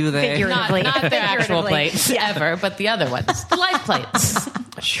 Well, Do they? Not figuratively. their actual Figuratively. plates ever, but the other ones. The life plates.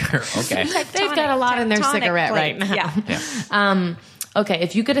 Sure. Okay. They've got a lot in their Tectonic cigarette right plates. now. Yeah. Okay,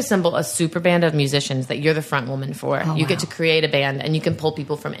 if you could assemble a super band of musicians that you're the front woman for, you get to create a band and you can pull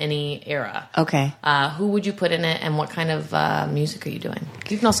people from any era. Okay. Who would you put in it and what kind of music are you doing?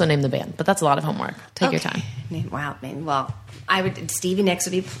 You can also name the band, but that's a lot of homework. Take your time. Wow. Man. Well, I would. Stevie Nicks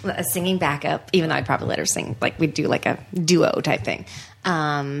would be a singing backup, even though I'd probably let her sing. Like we'd do like a duo type thing.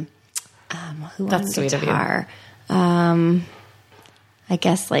 Who That's on sweet of you. guitar? I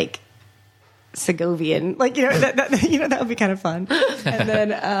guess like Segovian. Like that would be kind of fun. And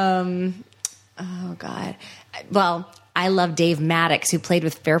then oh God. Well, I love Dave Maddox, who played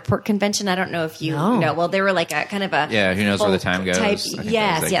with Fairport Convention. I don't know if you know. Well, they were like a kind of a who knows where the time goes? Type, I think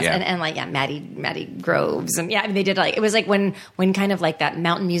yes, that was yes, like, and like Maddie Groves, and I mean, they did like it was like when kind of like that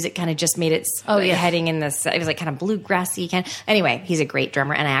mountain music kind of just made its heading in this. It was like kind of bluegrassy kind. Anyway, he's a great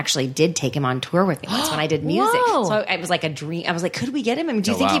drummer, and I actually did take him on tour with me. That's when I did music. Whoa. So it was like a dream. I was like, could we get him? I mean,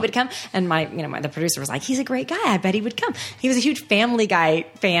 do you think he would come? And the producer was like, he's a great guy. I bet he would come. He was a huge Family Guy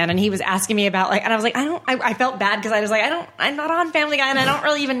fan, and he was asking me about and I was like, I felt bad because I was like, I'm not on Family Guy, and I don't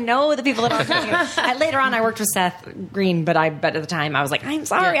really even know the people that are on Family Guy. Later on, I worked with Seth Green, but at the time, I was like, I'm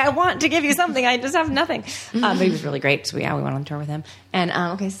sorry, I want to give you something, I just have nothing. But he was really great, so we went on tour with him. And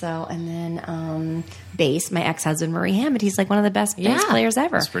bass, my ex-husband Murray Hammond, he's like one of the best bass players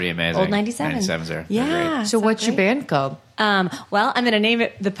ever. It's pretty amazing. Old 97. 97s are Yeah. great. So what's your band called? Well, I'm going to name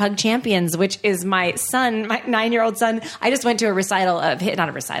it the Pug Champions, which is my son, my 9-year-old son. I just went to a recital of his, not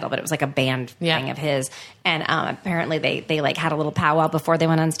a recital, but it was like a band thing of his. And apparently they like had a little powwow before they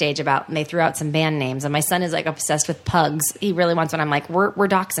went on stage and they threw out some band names. And my son is like obsessed with pugs. He really wants one. I'm like, we're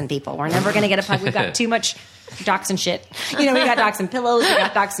dachshund people. We're never going to get a pug. We've got too much dachshund shit. We got dachshund pillows. We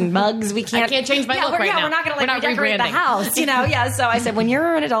got dachshund mugs. We can't. I can't change my look right now. We're not going to redecorate the rebranding. house. So I said, when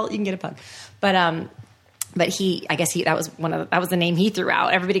you're an adult, you can get a pug. But that was the name he threw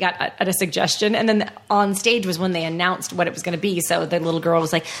out. Everybody got a suggestion, and then on stage was when they announced what it was going to be. So the little girl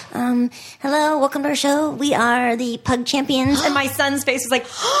was like, "Hello, welcome to our show. We are the Pug Champions." And my son's face was like,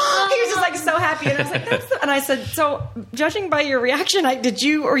 he was just like so happy, and I was like, and I said, "So, judging by your reaction,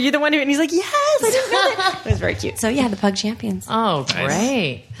 were you the one who?" And he's like, "Yes, I didn't know that." It was very cute. So yeah, the Pug Champions. Oh,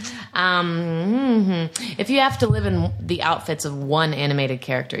 great. If you have to live in the outfits of one animated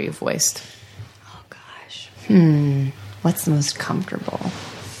character you've voiced. What's the most comfortable?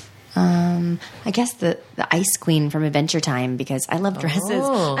 I guess the Ice Queen from Adventure Time, because I love dresses.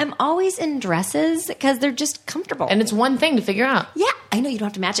 Oh. I'm always in dresses because they're just comfortable. And it's one thing to figure out. Yeah, I know you don't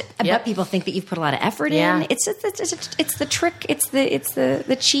have to match it, Yep. but people think that you've put a lot of effort Yeah. in. It's the trick. It's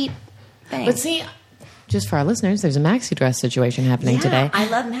the cheap thing. But see, just for our listeners, there's a maxi dress situation happening today. I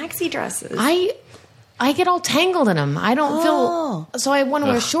love maxi dresses. I get all tangled in them. I don't feel so. I want to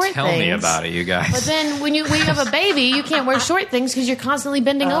wear short Tell things. me about it, you guys. But then when you have a baby, you can't wear short things because you're constantly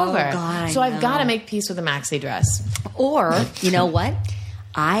bending over. God, so I've I got to know. make peace with a maxi dress. Or you know what?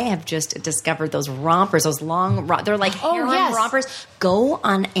 I have just discovered those rompers, those long, they're like harem yes. rompers. Go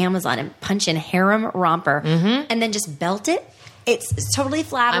on Amazon and punch in harem romper and then just belt it. It's totally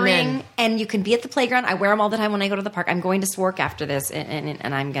flattering, and you can be at the playground. I wear them all the time when I go to the park. I'm going to Swark after this,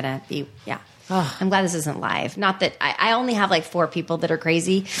 and I'm going to be, I'm glad this isn't live. Not that I only have like 4 people that are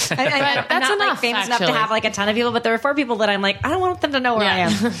crazy. I'm that's not like enough, famous enough to actually. have like a ton of people, but there are 4 people that I'm like, I don't want them to know where I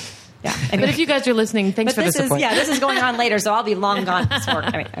am. Yeah. Anyway. But if you guys are listening, thanks for the this support. this is going on later, so I'll be long gone from Swark.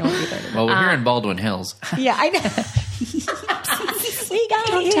 I won't be there. Well, we're here in Baldwin Hills. Yeah, I know. We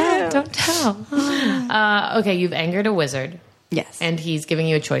got you. Don't tell. Okay, you've angered a wizard. Yes. And he's giving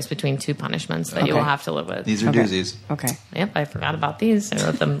you a choice between 2 punishments that you will have to live with. These are doozies. Okay. Yep, I forgot about these. I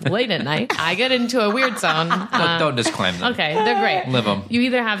wrote them late at night. I get into a weird zone. Don't disclaim them. Okay, they're great. Live 'em. You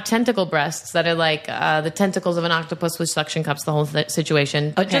either have tentacle breasts that are like the tentacles of an octopus with suction cups, the whole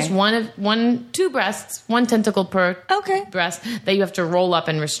situation. But Okay. just 2 breasts, 1 tentacle per Okay. breast that you have to roll up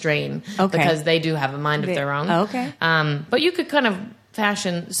and restrain. Okay. Because they do have a mind of their own. Okay. But you could kind of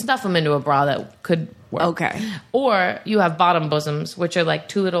stuff them into a bra that could work. Okay. Or you have bottom bosoms, which are like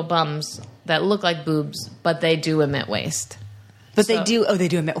 2 little bums that look like boobs, but they do emit waste. But they do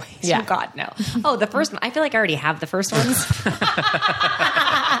emit waste. Yeah. Oh, God, no. Oh, the first one. I feel like I already have the first ones.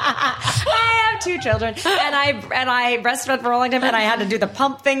 I have 2 children, and I breastfed for a long time, and I had to do the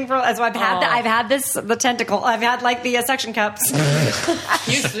pump thing so I've had the tentacle. I've had like the suction cups.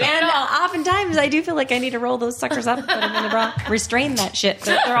 And oftentimes I do feel like I need to roll those suckers up, put them in the bra, restrain that shit.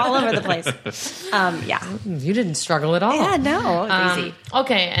 They're all over the place. Yeah. You didn't struggle at all. Yeah, no. It's easy.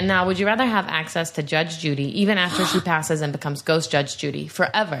 Okay, and now would you rather have access to Judge Judy even after she passes and becomes Ghost Judge Judy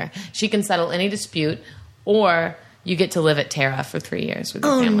forever? She can settle any dispute, or you get to live at Terra for 3 years with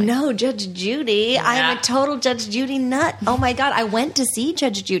your family. No, Judge Judy. I'm a total Judge Judy nut. Oh my God. I went to see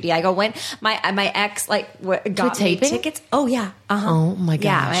Judge Judy. My ex got me taping? tickets. Oh yeah. Uh-huh. Oh, my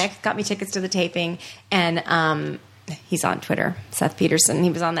Yeah, gosh. my ex got me tickets to the taping, and he's on Twitter, Seth Peterson. He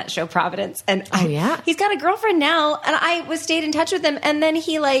was on that show Providence, and he's got a girlfriend now. And I stayed in touch with him, and then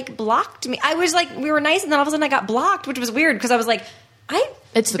he like blocked me. I was like, we were nice, and then all of a sudden I got blocked, which was weird because I was like,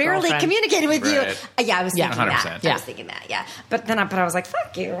 It's the barely girlfriend. communicated with you. Right. Yeah, I was thinking 100%. that. I was thinking that. Yeah, but I was like,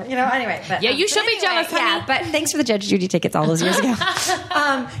 fuck you. Anyway. But, Yeah, you should be jealous, honey. Yeah, but thanks for the Judge Judy tickets all those years ago.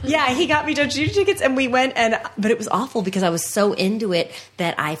 Yeah, he got me Judge Judy tickets, and we went, but it was awful because I was so into it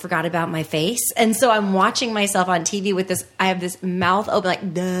that I forgot about my face, and so I'm watching myself on TV with this. I have this mouth open,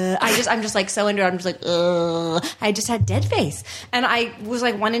 like, duh. I'm just like so into it. I'm just like, ugh. I just had dead face, and I was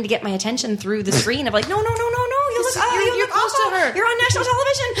like wanting to get my attention through the screen of like, no. You're close to her. You're on national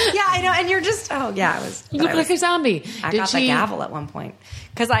television. Yeah, I know, and you're just, it was. You look like a zombie. I Did got she- the gavel at one point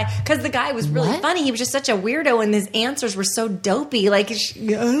because the guy was really What? funny. He was just such a weirdo, and his answers were so dopey. Like, I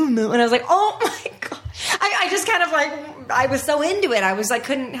don't know, and I was like, oh my god. I just kind of like, I was so into it. I was like,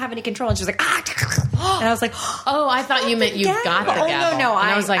 couldn't have any control. And she was like, and I was like, Oh, I thought you meant you got the Oh, no, gavel. no, And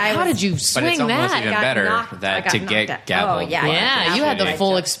I was like, how did you But swing it's almost that? even got better knocked- I that got to knocked get out. gavel. Oh, yeah. Yeah, you had the Judy.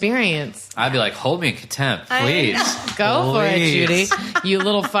 full experience. I'd be like, hold me in contempt, I please. Go for it, Please. Judy. You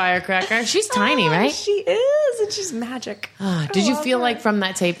little firecracker. She's tiny, right? She is, and she's magic. Did you love feel her. like from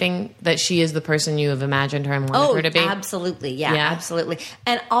that taping that she is the person you have imagined her and wanted her to be? Absolutely. Yeah, Yeah? absolutely.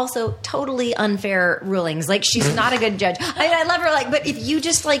 And also totally unfair rulings. Like, she's not a good judge. I love her, but if you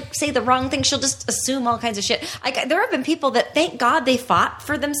just say the wrong thing, she'll just assume all kinds of shit. There have been people that, thank God, they fought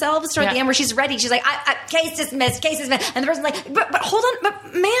for themselves toward Yeah. the end where she's ready. She's like, case dismissed. And the person's like, but hold on,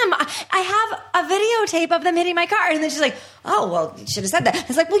 but ma'am, I have a videotape of them hitting my car. And then she's like, oh, well, you should have said that.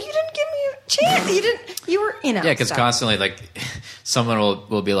 It's like, well, you didn't give me a chance. You were. Yeah, because so. constantly, someone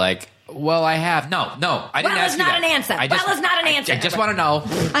will be like, well, I have. No, I didn't Well ask is you not that. an answer. I just- Well is not an answer. I just want to know,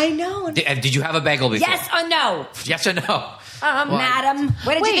 I know. did you have a bagel before? Yes or no? Yes or no? Madam,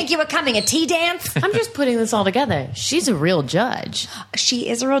 where did you Wait. think you were coming? A tea dance? I'm just putting this all together. She's a real judge. She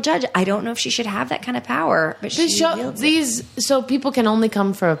is a real judge. I don't know if she should have that kind of power, but she wields it. So people can only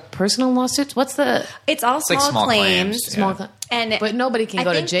come for personal lawsuits. What's the It's all like small, small claims. claims. small? Yeah. And but nobody can I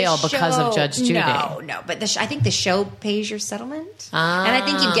go to think jail the because of show- Judge Judy. No, but I think the show pays your settlement, and I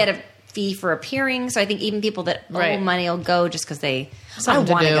think you get a fee for appearing. So I think even people that Right. owe money will go just because they. Something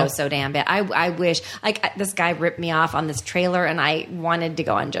to I want to do. go so damn bad. I wish this guy ripped me off on this trailer, and I wanted to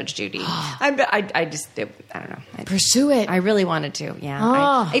go on Judge Judy. I don't know. Pursue it. I really wanted to, yeah.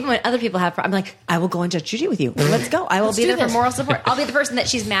 Oh. Even when other people have, I'm like, I will go on Judge Judy with you. Let's go. I will Let's be do there for this. moral support. I'll be the person that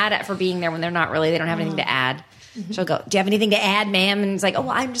she's mad at for being there when they're not really. They don't have anything to add. She'll go, do you have anything to add, ma'am? And it's like, oh,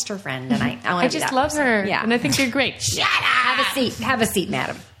 well, I'm just her friend, and I want to I be just that love person. her. Yeah. And I think you're great. Shut up. Have a seat,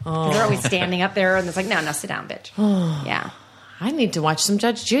 madam. 'Cause they're always standing up there, and it's like, no, sit down, bitch. Yeah. I need to watch some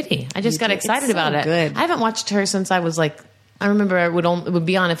Judge Judy. I just You got do. excited It's so about it. good. I haven't watched her since I was I remember it would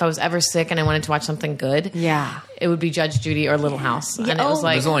be on if I was ever sick and I wanted to watch something good. Yeah. It would be Judge Judy or Little House. And it was Oh.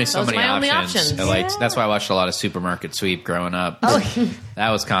 like, There's only so those many are my only options. options. That's why I watched a lot of Supermarket Sweep growing up.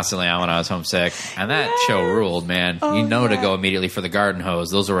 That was constantly on when I was homesick, and that show ruled, man. To go immediately for the garden hose;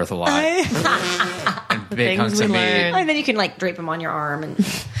 those are worth a lot. And big Things hunks we of learned. meat. And then you can drape them on your arm. And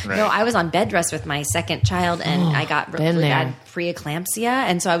Right. no, I was on bed rest with my second child, and I got been really there. bad preeclampsia,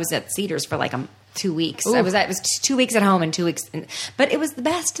 and so I was at Cedars for 2 weeks. It was 2 weeks at home and 2 weeks, but it was the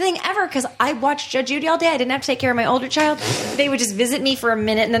best thing ever because I watched Judge Judy all day. I didn't have to take care of my older child. They would just visit me for a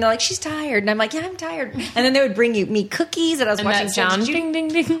minute, and then they're like, "She's tired," and I'm like, "Yeah, I'm tired." And then they would bring me cookies, and I was And watching that sound, Judge Judy. ding,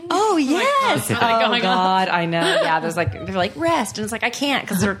 ding, ding. Oh yes! God. Oh Going on. God, I know. Yeah, they're like rest, and it's like I can't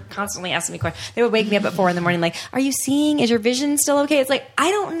because they're constantly asking me questions. They would wake me up at 4 a.m, like, "Are you seeing? Is your vision still okay?" It's like I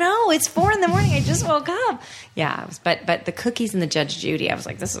don't know. It's 4 a.m. I just woke up. Yeah, but the cookies and the Judge Judy, I was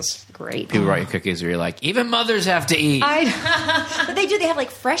like, this is great. People brought you cookies where you're like, even mothers have to eat. But they do. They have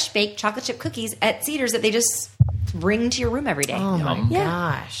fresh baked chocolate chip cookies at Cedars that they just bring to your room every day. Oh my Yeah.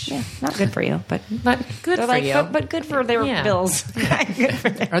 gosh. Yeah, not good for you, but But good they're for like, you. but good for their Yeah. bills. Good for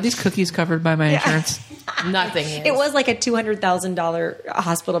them. Are these cookies covered by my insurance? Nothing is. It was like a $200,000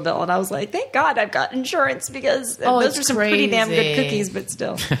 hospital bill, and I was like, "Thank God I've got insurance because Oh, those it's are some pretty damn good crazy. cookies." But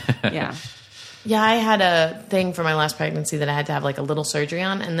still, yeah. Yeah, I had a thing for my last pregnancy that I had to have a little surgery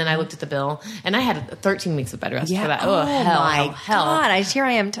on, and then I looked at the bill, and I had 13 weeks of bed rest for that. Oh, hell, my hell. God! Here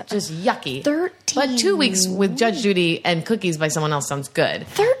I am. Just yucky. 13 But 2 weeks with Judge Judy and cookies by someone else sounds good.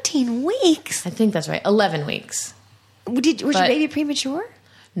 13 weeks. I think that's right. 11 weeks. Was your But- baby premature?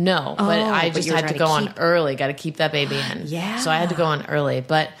 No, but I but just you were had to trying go to on keep- early. Got to keep that baby in. Yeah. So I had to go on early.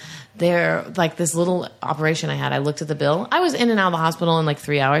 But they're this little operation I had. I looked at the bill. I was in and out of the hospital in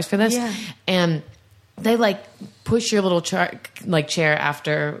 3 hours for this. Yeah. And they push your little chair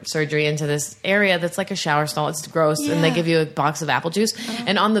after surgery into this area that's like a shower stall. It's gross, and they Yeah. give you a box of apple juice.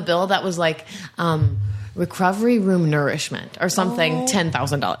 And on the bill, that was recovery room nourishment or something,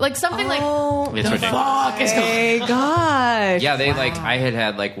 $10,000. Like something like, It's ridiculous. Oh gosh. Yeah, they I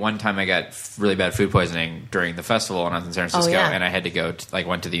had one time I got really bad food poisoning during the festival when I was in San Francisco, yeah. and I had to go to,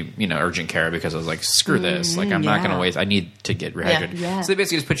 went to the urgent care because I was like, screw this, I'm not going to waste. I need to get rehydrated. Yeah. So they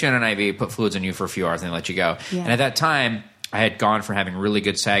basically just put you on an IV, put fluids in you for a few hours, and they let you go. Yeah. And at that time, I had gone from having really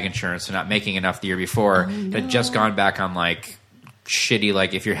good SAG insurance to not making enough the year before. Had just gone back on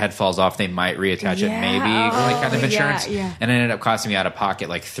shitty, if your head falls off, they might reattach it, maybe kind of insurance. Yeah. And it ended up costing me out of pocket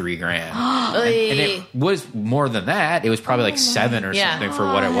 $3,000. and it was more than that. It was probably $7,000 or something for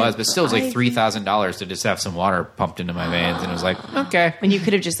what it was, but still it was $3,000 to just have some water pumped into my veins. And it was okay. When you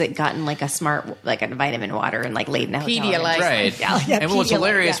could have just gotten a smart a vitamin water and laid in a hotel. Pedialyte. Right. And what's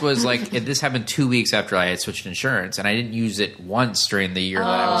hilarious was this happened 2 weeks after I had switched insurance, and I didn't use it once during the year that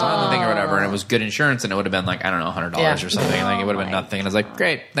I was on the thing or whatever, and it was good insurance, and it would have been $100 or something. It would have been nothing. And I was like,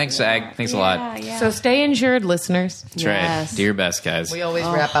 great, thanks, SAG. Thanks a lot. So stay insured, listeners. That's right. Do your best, guys. We always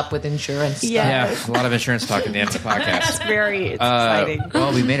wrap up with insurance stuff. Yeah, a lot of insurance talk at the end of the podcast. Very exciting.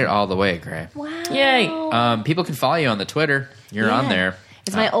 Well, we made it all the way, Gray. Wow. Yay. People can follow you on the Twitter. You're on there.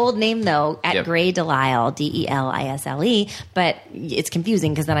 It's my old name though, at Yep. Gray Delisle, Delisle, but it's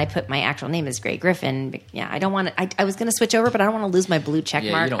confusing because then I put my actual name as Gray Griffin. Yeah, I don't want to. I was going to switch over, but I don't want to lose my blue check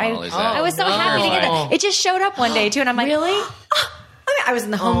Yeah, mark. you don't want to lose that. I was so happy to get Terrifying. that. It just showed up one day too, and I'm like, Really? I was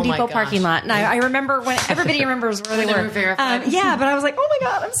in the Home Oh my Depot gosh. parking lot, and I remember when everybody remembers where they When they were. were verified. Yeah, but I was like, oh my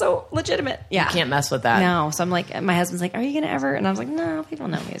god, I'm so legitimate. Yeah, Can't mess with that. No, so I'm like, my husband's like, are you going to ever? And I was like, no, people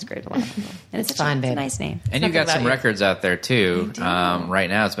know me as Gray Delisle, and it's fine, it's a babe. nice name. And you've got about some you. records out there too. Right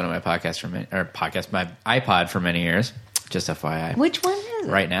now, it's been on my podcast my iPod for many years. Just FYI. Which one is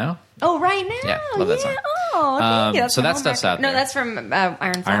it? Right now. Oh, right now. Yeah, love that song. Oh, thank you. That's so from that Home stuff's Record. out No, there. that's from Iron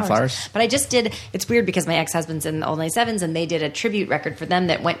Flowers. Iron Flowers? But I just did. It's weird because my ex-husband's in the Old 97s, and they did a tribute record for them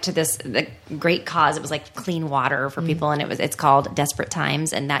that went to the great cause. It was clean water for people, and it's called Desperate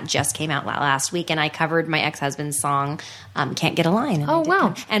Times, and that just came out last week. And I covered my ex-husband's song, Can't Get a Line. And Oh, I did wow.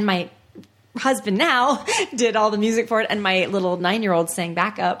 that. And my husband now did all the music for it, and my little 9-year-old sang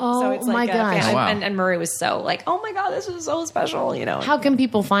backup. Oh, so it's my gosh. Oh, wow. and Murray was so oh my god, this is so special, How can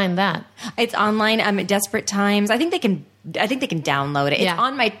people find that? It's online. I'm at Desperate Times. I think they can download it. It's Yeah.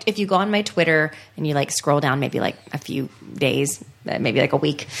 on if you go on my Twitter and you scroll down maybe a few days, maybe a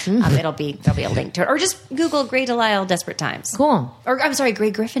week, there'll be a link to it. Or just Google Gray Delisle Desperate Times. Cool. Or I'm sorry,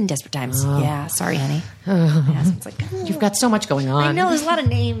 Gray Griffin Desperate Times. Yeah, sorry, honey. Yeah, so it's You've got so much going on. I know there's a lot of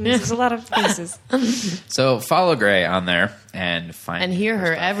names. There's a lot of faces. So follow Gray on there and find And hear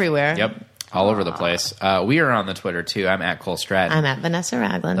her stuff. everywhere. Yep, all over the place. We are on the Twitter too. I'm at Cole Stratton. I'm at Vanessa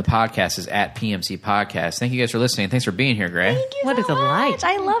Ragland. The podcast is at PMC Podcast. Thank you guys for listening. Thanks for being here, Gray. Thank you What so a delight. much.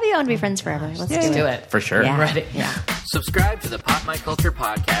 I love you. I want to be friends forever. Let's do it. For sure. Yeah. Ready. Yeah. Subscribe to the Pop My Culture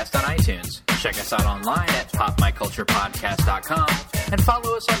Podcast on iTunes. Check us out online at popmyculturepodcast.com and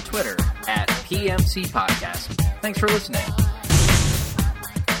follow us on Twitter at PMC Podcast. Thanks for listening.